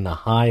 Hosanna in the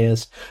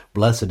highest,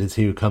 blessed is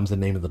he who comes in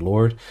the name of the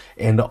Lord.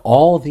 And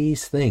all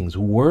these things,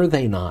 were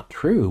they not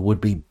true, would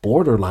be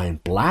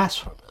borderline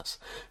blasphemous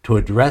to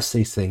address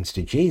these things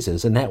to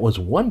Jesus. And that was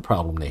one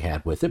problem they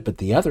had with it, but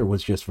the other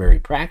was just very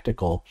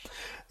practical.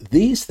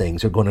 These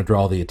things are going to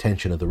draw the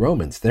attention of the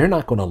Romans. They're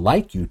not going to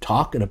like you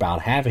talking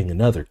about having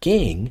another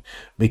king,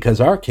 because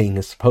our king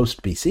is supposed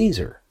to be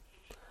Caesar.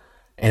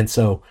 And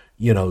so,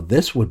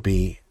 this would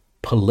be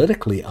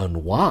politically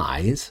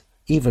unwise,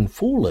 even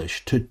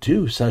foolish, to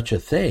do such a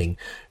thing,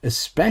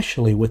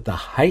 especially with the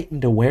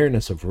heightened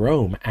awareness of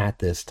Rome at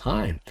this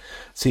time.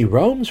 See,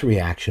 Rome's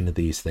reaction to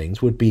these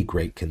things would be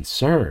great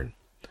concern.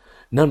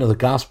 None of the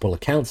gospel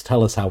accounts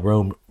tell us how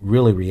Rome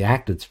really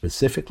reacted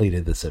specifically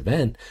to this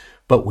event,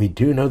 but we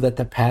do know that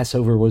the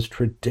Passover was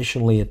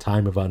traditionally a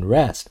time of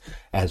unrest.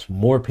 As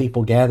more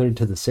people gathered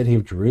to the city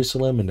of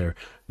Jerusalem and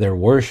they're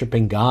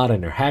worshiping God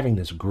and they're having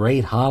this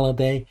great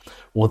holiday,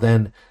 well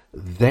then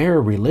their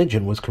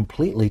religion was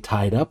completely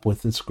tied up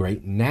with this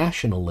great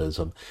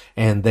nationalism,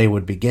 and they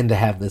would begin to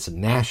have this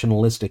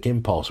nationalistic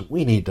impulse.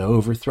 We need to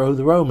overthrow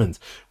the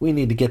Romans. We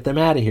need to get them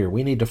out of here.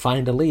 We need to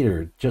find a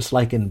leader, just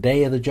like in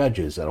Day of the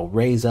Judges, that'll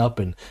raise up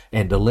and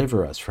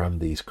deliver us from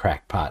these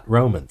crackpot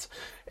Romans.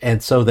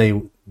 And so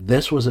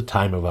this was a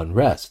time of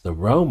unrest. The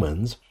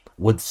Romans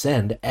would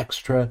send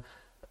extra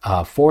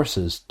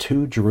forces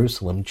to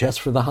Jerusalem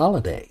just for the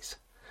holidays.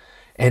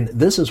 And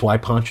this is why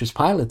Pontius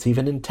Pilate's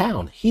even in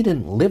town. He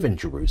didn't live in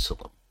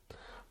Jerusalem,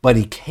 but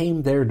he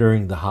came there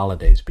during the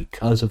holidays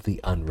because of the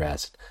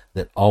unrest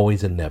that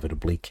always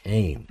inevitably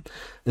came.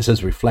 This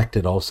is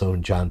reflected also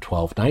in John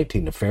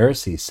 12:19. The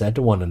Pharisees said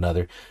to one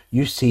another,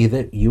 "You see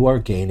that you are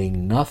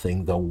gaining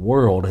nothing. The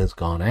world has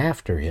gone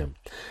after him."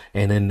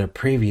 And in the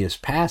previous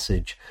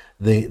passage,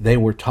 they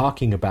were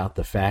talking about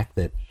the fact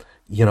that,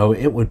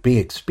 it would be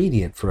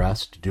expedient for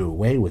us to do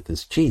away with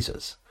this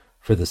Jesus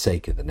for the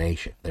sake of the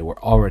nation. They were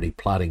already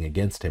plotting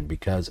against him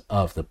because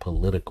of the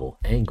political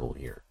angle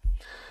here.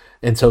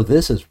 And so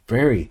this is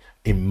very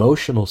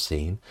emotional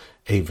scene,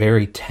 a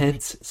very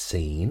tense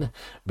scene,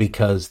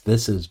 because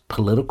this is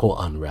political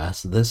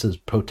unrest. This is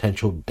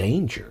potential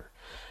danger.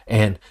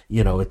 And,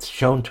 it's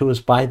shown to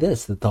us by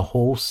this, that the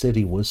whole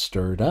city was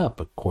stirred up,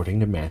 according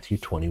to Matthew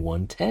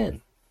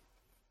 21:10.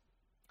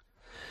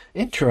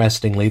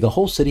 Interestingly, the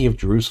whole city of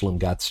Jerusalem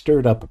got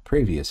stirred up a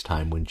previous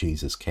time when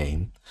Jesus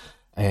came.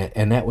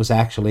 And that was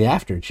actually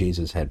after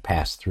Jesus had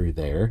passed through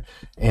there,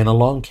 and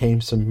along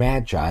came some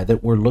magi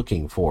that were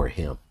looking for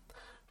him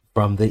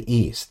from the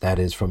east, that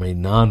is, from a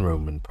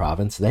non-Roman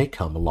province. They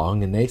come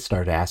along and they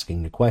start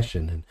asking the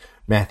question in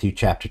Matthew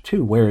chapter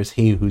 2, where is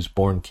he who's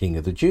born King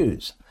of the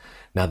Jews?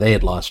 Now, they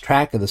had lost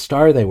track of the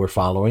star they were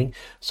following,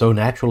 so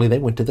naturally they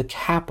went to the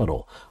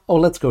capital. Oh,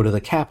 let's go to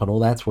the capital.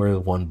 That's where the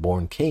one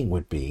born king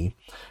would be.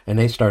 And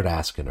they start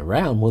asking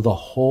around. Well, the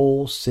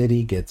whole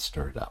city gets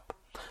stirred up.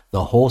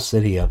 The whole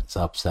city is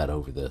upset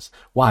over this.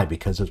 Why?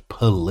 Because it's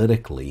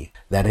politically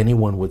that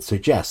anyone would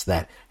suggest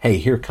that, hey,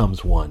 here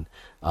comes one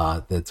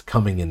that's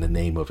coming in the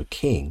name of a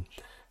king,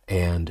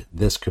 and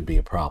this could be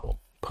a problem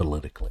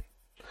politically.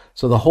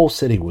 So the whole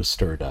city was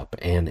stirred up,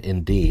 and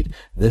indeed,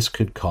 this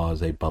could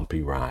cause a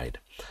bumpy ride.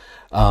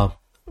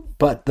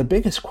 But the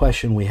biggest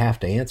question we have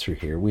to answer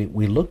here,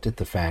 we looked at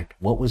the fact,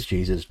 what was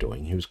Jesus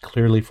doing? He was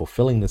clearly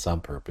fulfilling this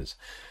on purpose.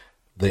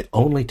 The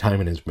only time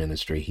in his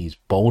ministry, he's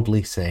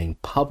boldly saying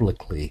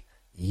publicly,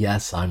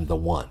 yes, I'm the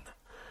one.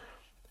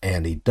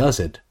 And he does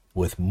it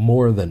with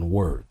more than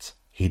words.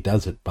 He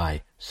does it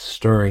by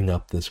stirring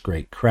up this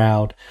great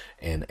crowd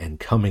and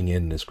coming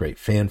in this great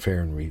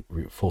fanfare and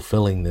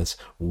fulfilling this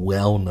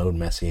well-known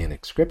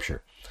messianic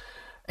scripture.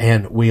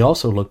 And we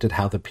also looked at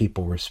how the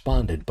people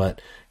responded.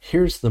 But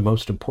here's the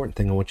most important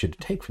thing I want you to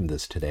take from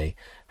this today.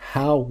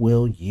 How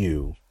will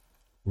you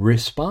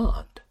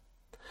respond?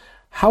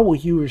 How will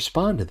you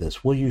respond to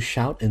this? Will you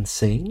shout and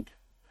sing?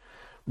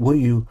 Will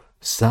you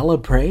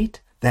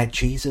celebrate that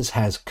Jesus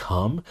has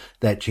come,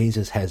 that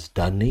Jesus has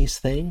done these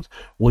things?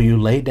 Will you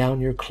lay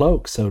down your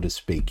cloak, so to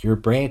speak, your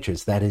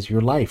branches, that is your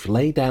life?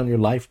 Lay down your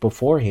life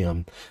before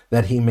him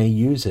that he may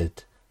use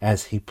it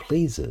as he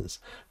pleases,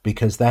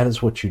 because that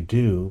is what you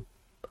do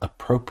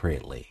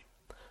appropriately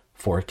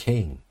for a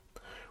king.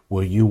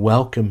 Will you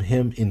welcome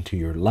him into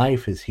your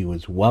life as he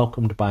was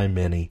welcomed by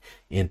many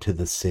into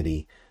the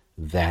city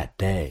that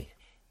day?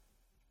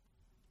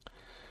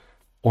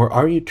 Or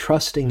are you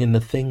trusting in the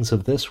things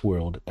of this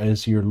world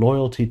as your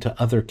loyalty to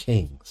other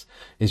kings,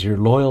 is your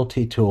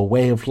loyalty to a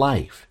way of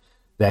life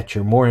that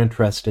you're more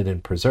interested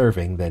in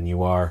preserving than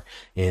you are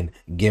in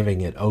giving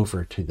it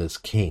over to this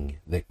king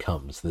that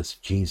comes, this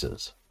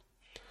Jesus?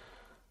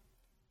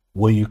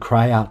 Will you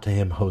cry out to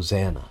him,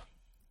 Hosanna,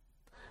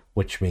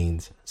 which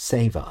means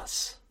save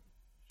us?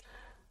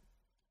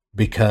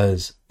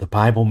 Because the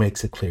Bible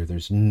makes it clear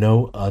there's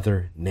no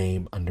other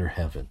name under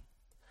heaven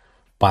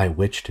by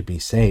which to be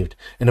saved.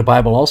 And the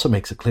Bible also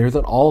makes it clear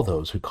that all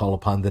those who call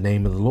upon the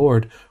name of the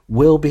Lord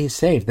will be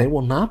saved. They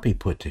will not be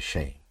put to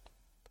shame.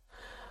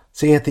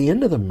 See, at the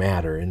end of the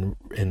matter,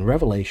 in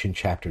Revelation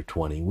chapter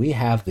 20, we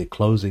have the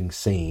closing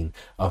scene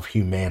of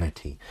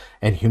humanity.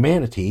 And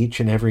humanity,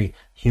 each and every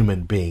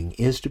human being,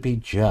 is to be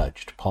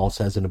judged. Paul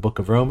says in the book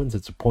of Romans,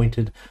 it's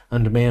appointed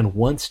unto man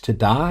once to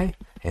die,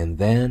 and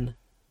then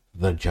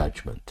the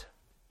judgment.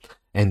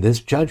 And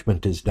this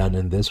judgment is done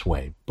in this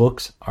way.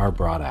 Books are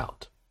brought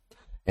out.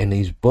 And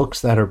these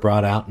books that are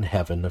brought out in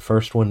heaven, the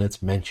first one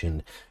that's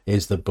mentioned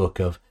is the book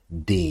of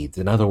deeds.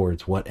 In other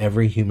words, what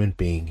every human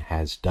being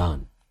has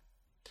done.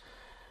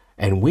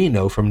 And we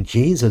know from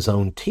Jesus'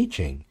 own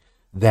teaching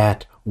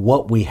that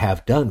what we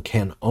have done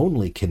can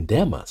only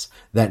condemn us,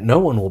 that no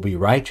one will be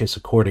righteous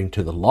according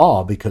to the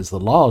law, because the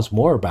law is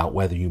more about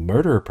whether you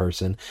murder a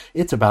person.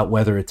 It's about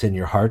whether it's in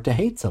your heart to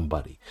hate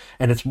somebody.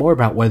 And it's more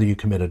about whether you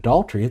commit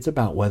adultery. It's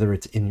about whether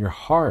it's in your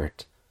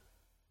heart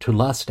to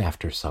lust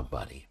after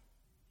somebody.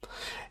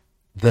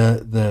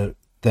 That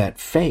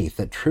faith,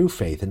 that true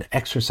faith and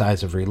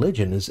exercise of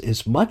religion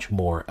is much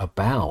more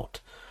about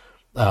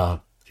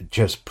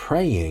just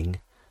praying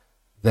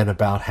than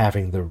about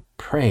having the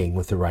praying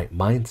with the right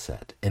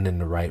mindset and in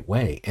the right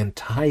way, and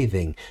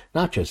tithing,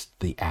 not just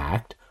the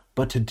act,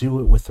 but to do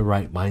it with the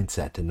right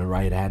mindset and the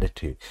right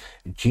attitude.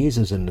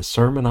 Jesus in the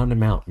Sermon on the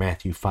Mount,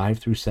 Matthew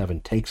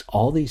 5-7, takes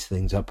all these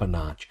things up a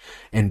notch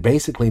and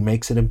basically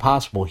makes it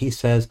impossible. He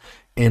says,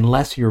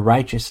 unless your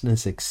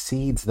righteousness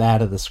exceeds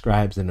that of the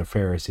scribes and the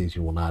Pharisees,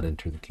 you will not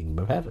enter the kingdom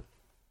of heaven.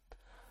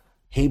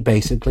 He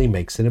basically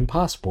makes it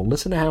impossible.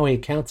 Listen to how he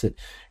accounts it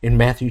in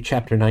Matthew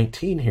chapter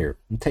 19 here.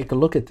 And take a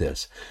look at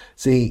this.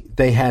 See,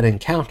 they had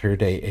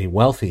encountered a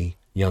wealthy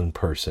young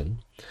person,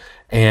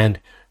 and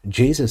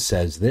Jesus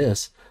says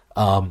this,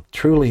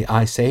 truly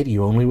I say to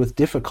you, only with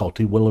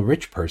difficulty will a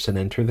rich person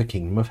enter the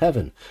kingdom of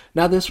heaven.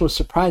 Now this was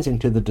surprising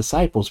to the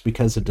disciples,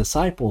 because the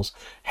disciples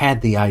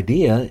had the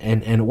idea,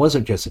 and it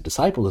wasn't just the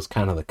disciples, it's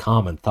kind of the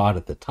common thought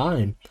at the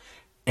time,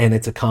 and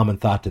it's a common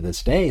thought to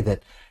this day,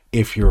 that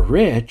if you're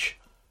rich,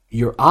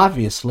 you're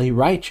obviously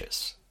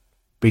righteous,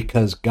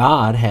 because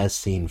God has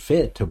seen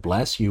fit to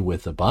bless you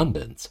with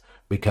abundance,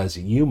 because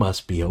you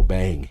must be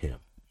obeying him.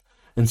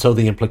 And so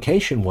the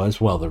implication was,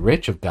 well, the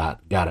rich have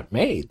got it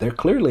made. They're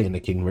clearly in the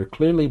kingdom. They're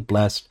clearly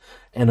blessed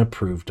and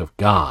approved of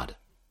God.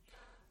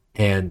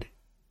 And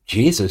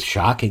Jesus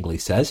shockingly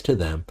says to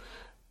them,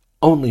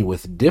 only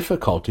with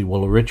difficulty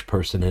will a rich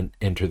person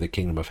enter the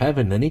kingdom of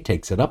heaven. Then he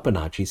takes it up a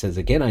notch. He says,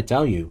 again, I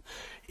tell you,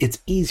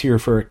 it's easier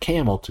for a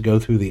camel to go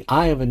through the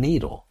eye of a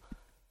needle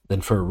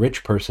than for a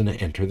rich person to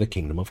enter the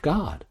kingdom of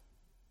God.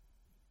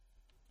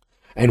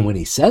 And when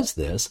he says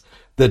this,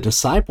 the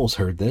disciples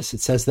heard this.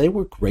 It says they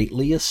were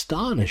greatly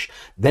astonished.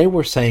 They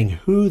were saying,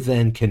 who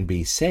then can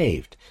be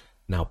saved?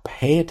 Now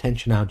pay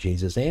attention how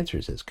Jesus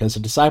answers this, because the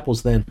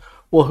disciples then,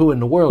 well, who in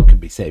the world can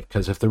be saved?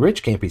 Because if the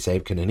rich can't be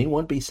saved, can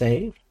anyone be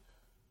saved?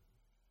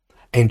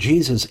 And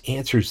Jesus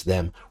answers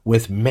them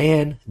with,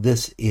 man,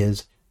 this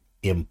is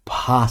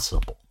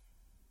impossible.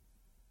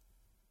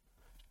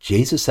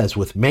 Jesus says,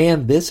 with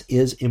man, this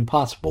is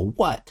impossible.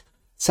 What?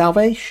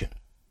 Salvation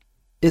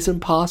is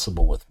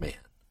impossible with man.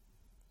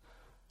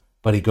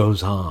 But he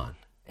goes on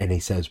and he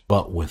says,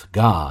 but with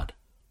God,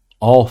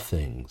 all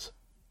things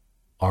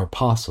are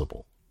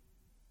possible.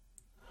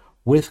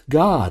 With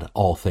God,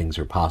 all things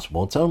are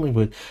possible. It's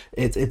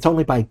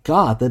only by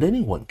God that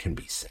anyone can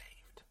be saved.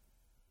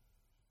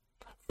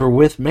 For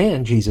with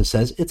man, Jesus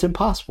says, it's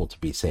impossible to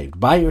be saved.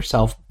 By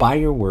yourself, by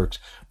your works,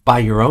 by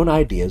your own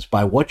ideas,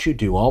 by what you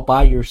do, all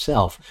by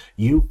yourself,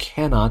 you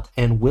cannot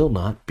and will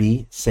not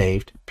be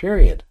saved,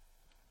 period.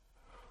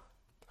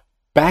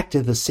 Back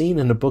to the scene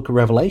in the book of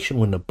Revelation,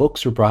 when the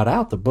books are brought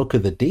out, the book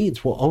of the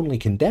deeds will only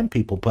condemn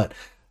people, but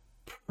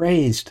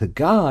praise to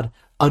God,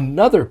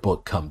 another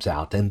book comes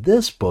out, and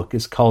this book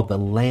is called the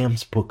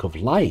Lamb's Book of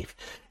Life,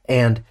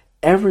 and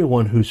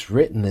everyone who's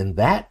written in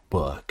that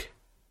book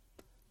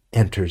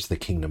enters the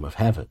kingdom of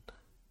heaven.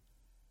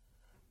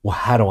 Well,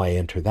 how do I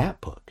enter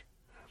that book?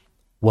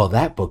 Well,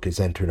 that book is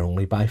entered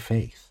only by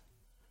faith.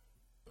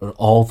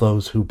 All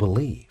those who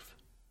believe.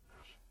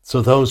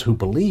 So those who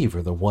believe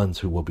are the ones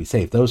who will be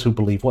saved. Those who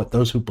believe what?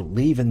 Those who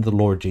believe in the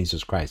Lord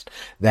Jesus Christ,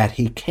 that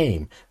he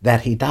came,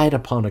 that he died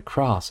upon a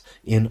cross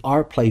in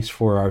our place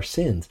for our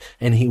sins,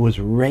 and he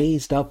was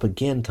raised up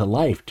again to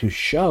life to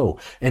show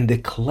and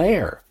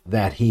declare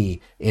that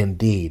he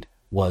indeed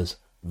was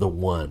the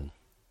one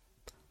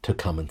to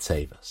come and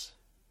save us.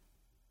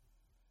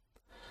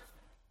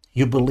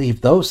 You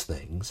believe those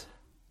things,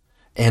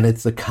 and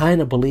it's the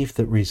kind of belief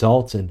that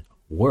results in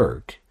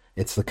work.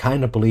 It's the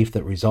kind of belief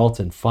that results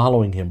in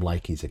following him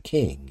like he's a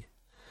king.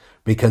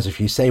 Because if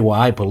you say, well,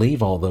 I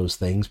believe all those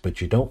things, but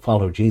you don't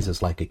follow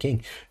Jesus like a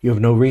king, you have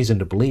no reason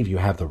to believe you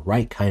have the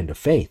right kind of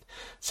faith.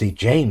 See,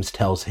 James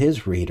tells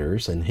his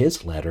readers in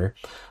his letter,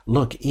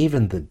 look,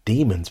 even the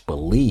demons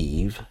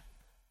believe,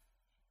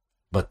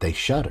 but they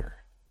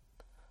shudder.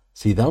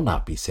 See, they'll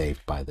not be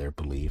saved by their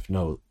belief.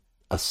 No,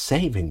 a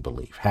saving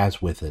belief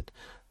has with it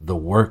the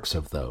works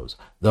of those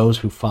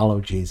who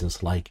follow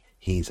Jesus like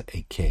he's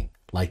a king,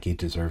 like he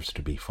deserves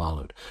to be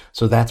followed.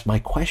 So that's my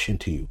question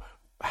to you.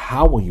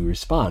 How will you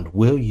respond?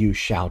 Will you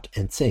shout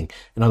and sing?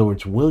 In other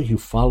words, will you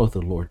follow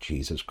the Lord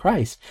Jesus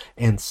Christ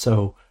and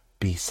so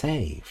be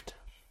saved?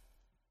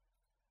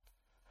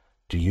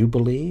 Do you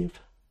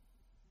believe?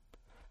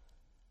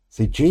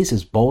 See,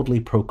 Jesus boldly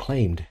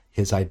proclaimed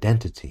his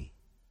identity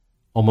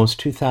almost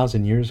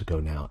 2,000 years ago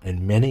now,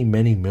 and many,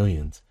 many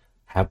millions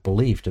have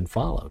believed and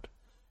followed.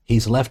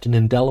 He's left an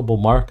indelible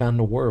mark on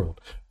the world.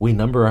 We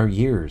number our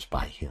years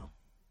by him.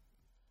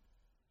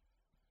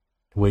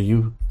 Will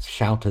you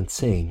shout and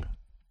sing,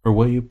 or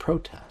will you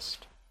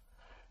protest?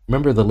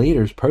 Remember, the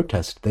leaders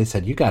protested. They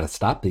said, you got to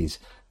stop these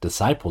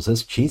disciples,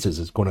 this Jesus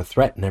is going to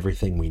threaten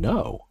everything we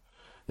know.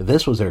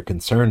 This was their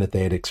concern that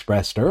they had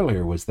expressed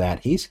earlier, was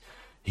that he's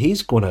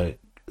going to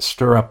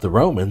stir up the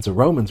Romans. The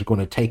Romans are going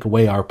to take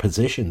away our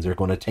positions. They're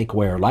going to take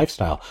away our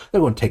lifestyle.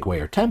 They're going to take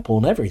away our temple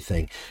and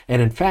everything.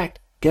 And in fact,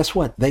 guess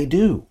what? They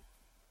do.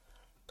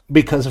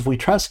 Because if we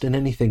trust in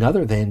anything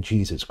other than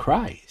Jesus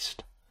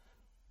Christ,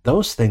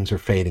 those things are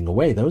fading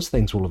away. Those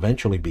things will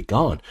eventually be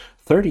gone.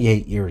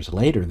 38 years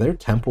later, their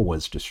temple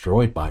was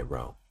destroyed by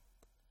Rome.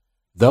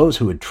 Those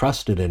who had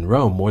trusted in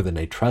Rome more than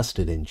they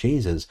trusted in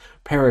Jesus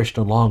perished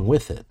along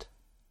with it.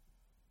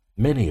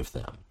 Many of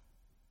them.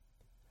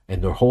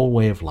 And their whole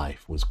way of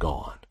life was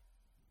gone.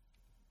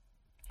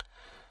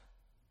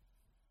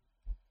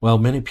 Well,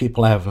 many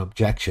people have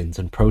objections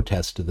and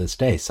protests to this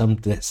day. Some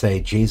say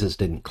Jesus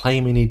didn't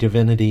claim any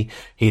divinity.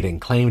 He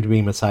didn't claim to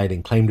be Messiah. He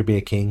didn't claim to be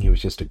a king. He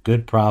was just a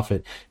good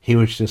prophet. He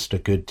was just a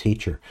good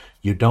teacher.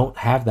 You don't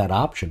have that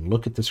option.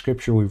 Look at the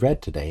scripture we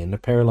read today in the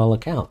parallel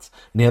accounts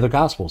in the other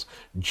Gospels.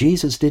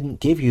 Jesus didn't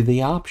give you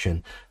the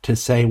option to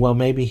say, well,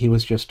 maybe he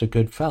was just a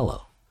good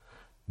fellow.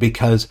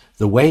 Because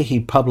the way he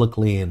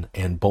publicly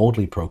and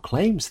boldly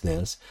proclaims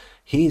this,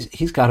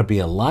 he's got to be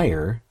a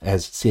liar,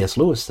 as C.S.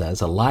 Lewis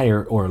says, a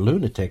liar or a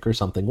lunatic or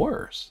something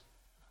worse.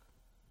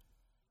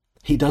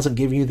 He doesn't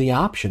give you the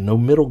option, no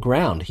middle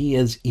ground. He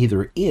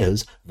either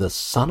is the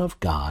Son of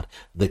God,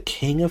 the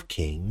King of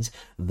Kings,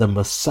 the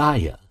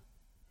Messiah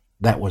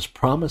that was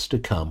promised to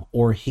come,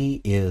 or he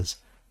is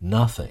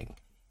nothing.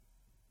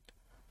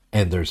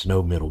 And there's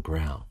no middle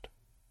ground.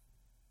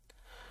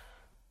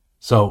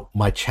 So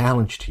my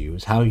challenge to you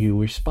is how you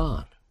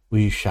respond.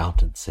 Will you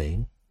shout and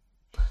sing?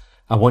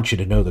 I want you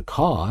to know the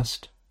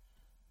cost.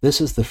 This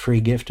is the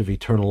free gift of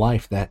eternal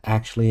life that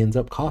actually ends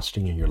up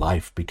costing you your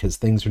life, because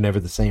things are never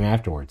the same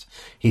afterwards.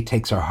 He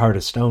takes our heart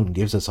of stone,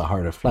 gives us a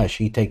heart of flesh.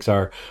 He takes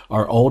our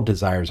old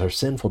desires, our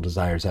sinful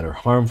desires that are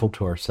harmful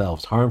to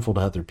ourselves, harmful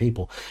to other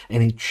people,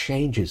 and he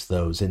changes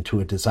those into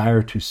a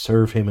desire to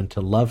serve him and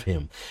to love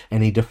him.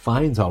 And he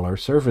defines all our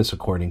service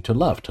according to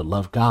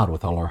love God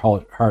with all our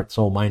heart,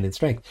 soul, mind, and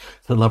strength,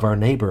 to love our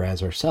neighbor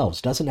as ourselves.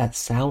 Doesn't that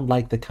sound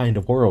like the kind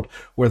of world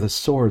where the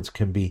swords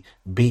can be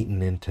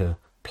beaten into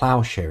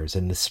plowshares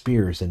and the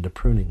spears into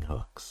pruning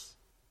hooks?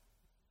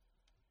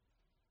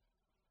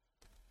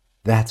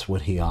 That's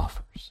what he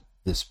offers,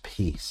 this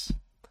peace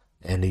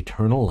and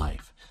eternal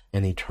life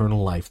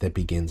that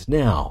begins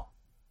now,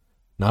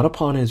 not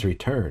upon his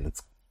return.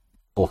 It's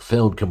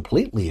fulfilled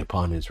completely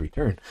upon his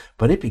return,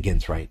 but it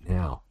begins right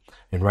now.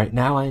 And right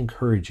now I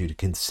encourage you to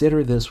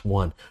consider this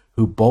one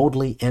who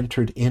boldly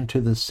entered into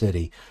the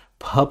city,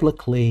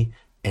 publicly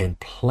and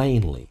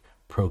plainly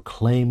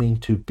proclaiming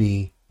to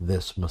be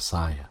this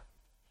Messiah.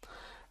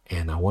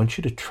 And I want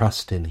you to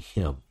trust in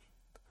him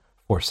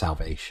for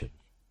salvation.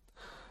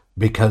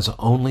 Because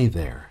only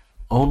there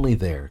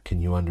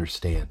can you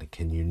understand, and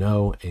can you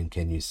know, and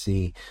can you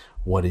see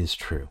what is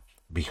true.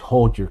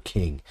 Behold your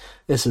King.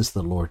 This is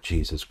the Lord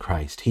Jesus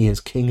Christ. He is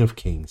King of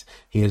Kings.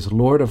 He is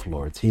Lord of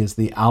Lords. He is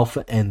the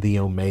Alpha and the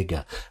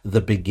Omega,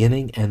 the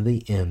beginning and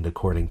the end,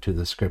 according to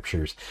the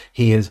Scriptures.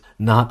 He is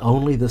not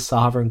only the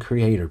sovereign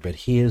Creator, but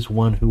he is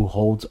one who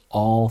holds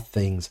all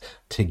things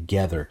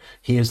together.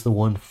 He is the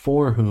one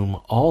for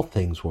whom all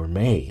things were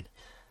made.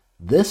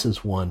 This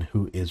is one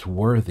who is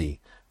worthy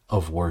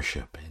of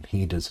worship, and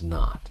he does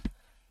not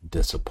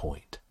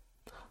disappoint.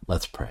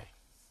 Let's pray.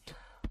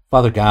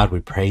 Father God, we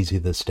praise you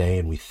this day,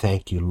 and we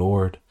thank you,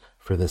 Lord,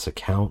 for this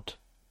account.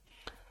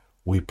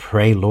 We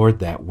pray, Lord,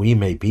 that we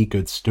may be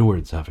good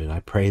stewards of it. I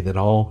pray that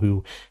all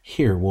who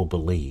hear will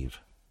believe.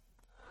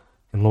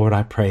 And Lord,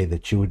 I pray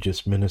that you would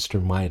just minister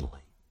mightily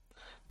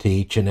to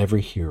each and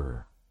every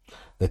hearer,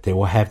 that they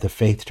will have the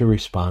faith to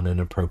respond in an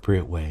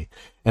appropriate way.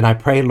 And I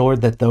pray,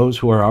 Lord, that those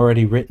who are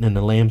already written in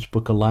the Lamb's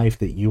Book of Life,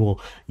 that you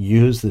will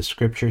use the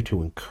Scripture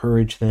to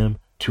encourage them,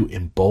 to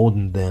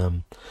embolden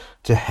them,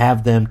 to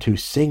have them to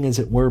sing, as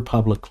it were,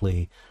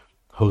 publicly,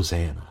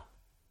 Hosanna.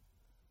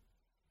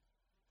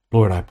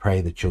 Lord, I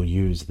pray that you'll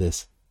use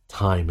this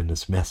time and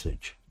this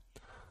message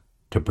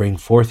to bring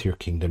forth your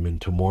kingdom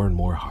into more and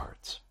more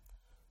hearts,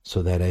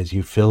 so that as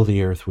you fill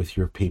the earth with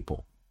your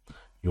people,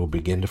 you'll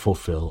begin to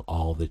fulfill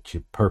all the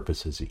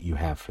purposes that you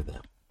have for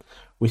them.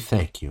 We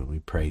thank you and we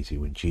praise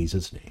you in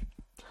Jesus' name.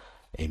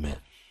 Amen.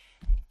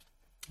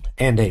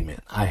 And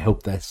amen. I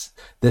hope this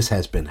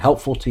has been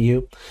helpful to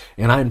you,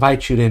 and I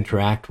invite you to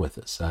interact with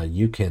us.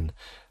 You can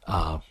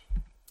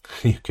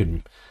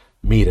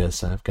meet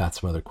us. I've got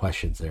some other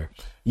questions there.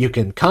 You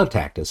can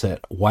contact us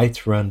at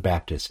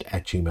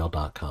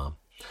whitesrunbaptist@gmail.com,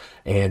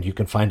 and you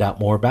can find out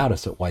more about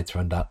us at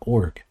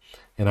whitesrun.org.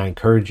 And I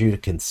encourage you to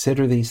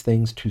consider these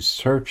things, to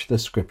search the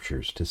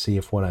Scriptures to see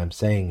if what I'm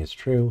saying is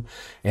true.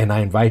 And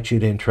I invite you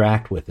to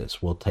interact with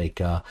us. We'll take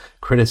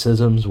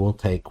criticisms, we'll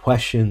take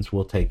questions,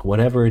 we'll take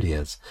whatever it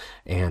is,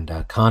 and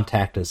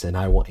contact us, and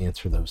I will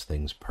answer those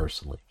things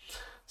personally.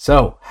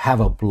 So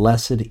have a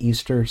blessed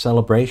Easter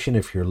celebration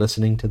if you're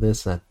listening to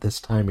this at this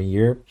time of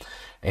year,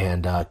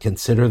 and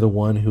consider the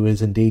one who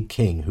is indeed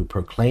King, who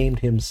proclaimed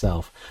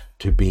himself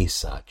to be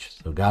such.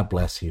 So God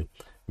bless you.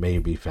 May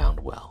you be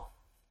found well.